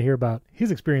CEO, so I want to hear about his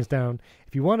experience down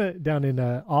in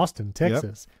Austin,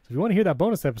 Texas. So if you want to hear that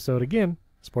bonus episode, again,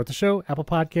 support the show, Apple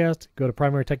Podcast, go to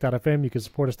primarytech.fm. You can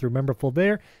support us through Memberful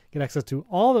there. Get access to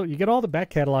you get all the back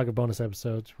catalog of bonus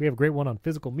episodes. We have a great one on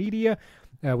physical media.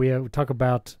 We talk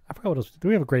about, I forgot what else.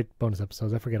 We have a great bonus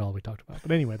episodes. I forget all we talked about.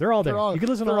 But anyway, they're all there. You can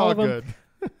listen to all of them.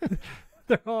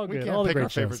 They're all good. We can't all pick the great our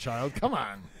favorite child. Come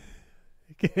on.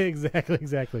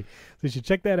 Exactly. So you should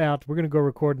check that out. We're going to go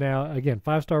record now. Again,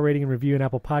 5-star rating and review in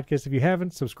Apple Podcasts. If you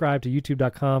haven't, subscribe to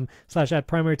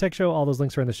youtube.com/@PrimaryTechShow. All those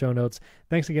links are in the show notes.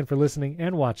 Thanks again for listening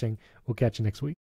and watching. We'll catch you next week.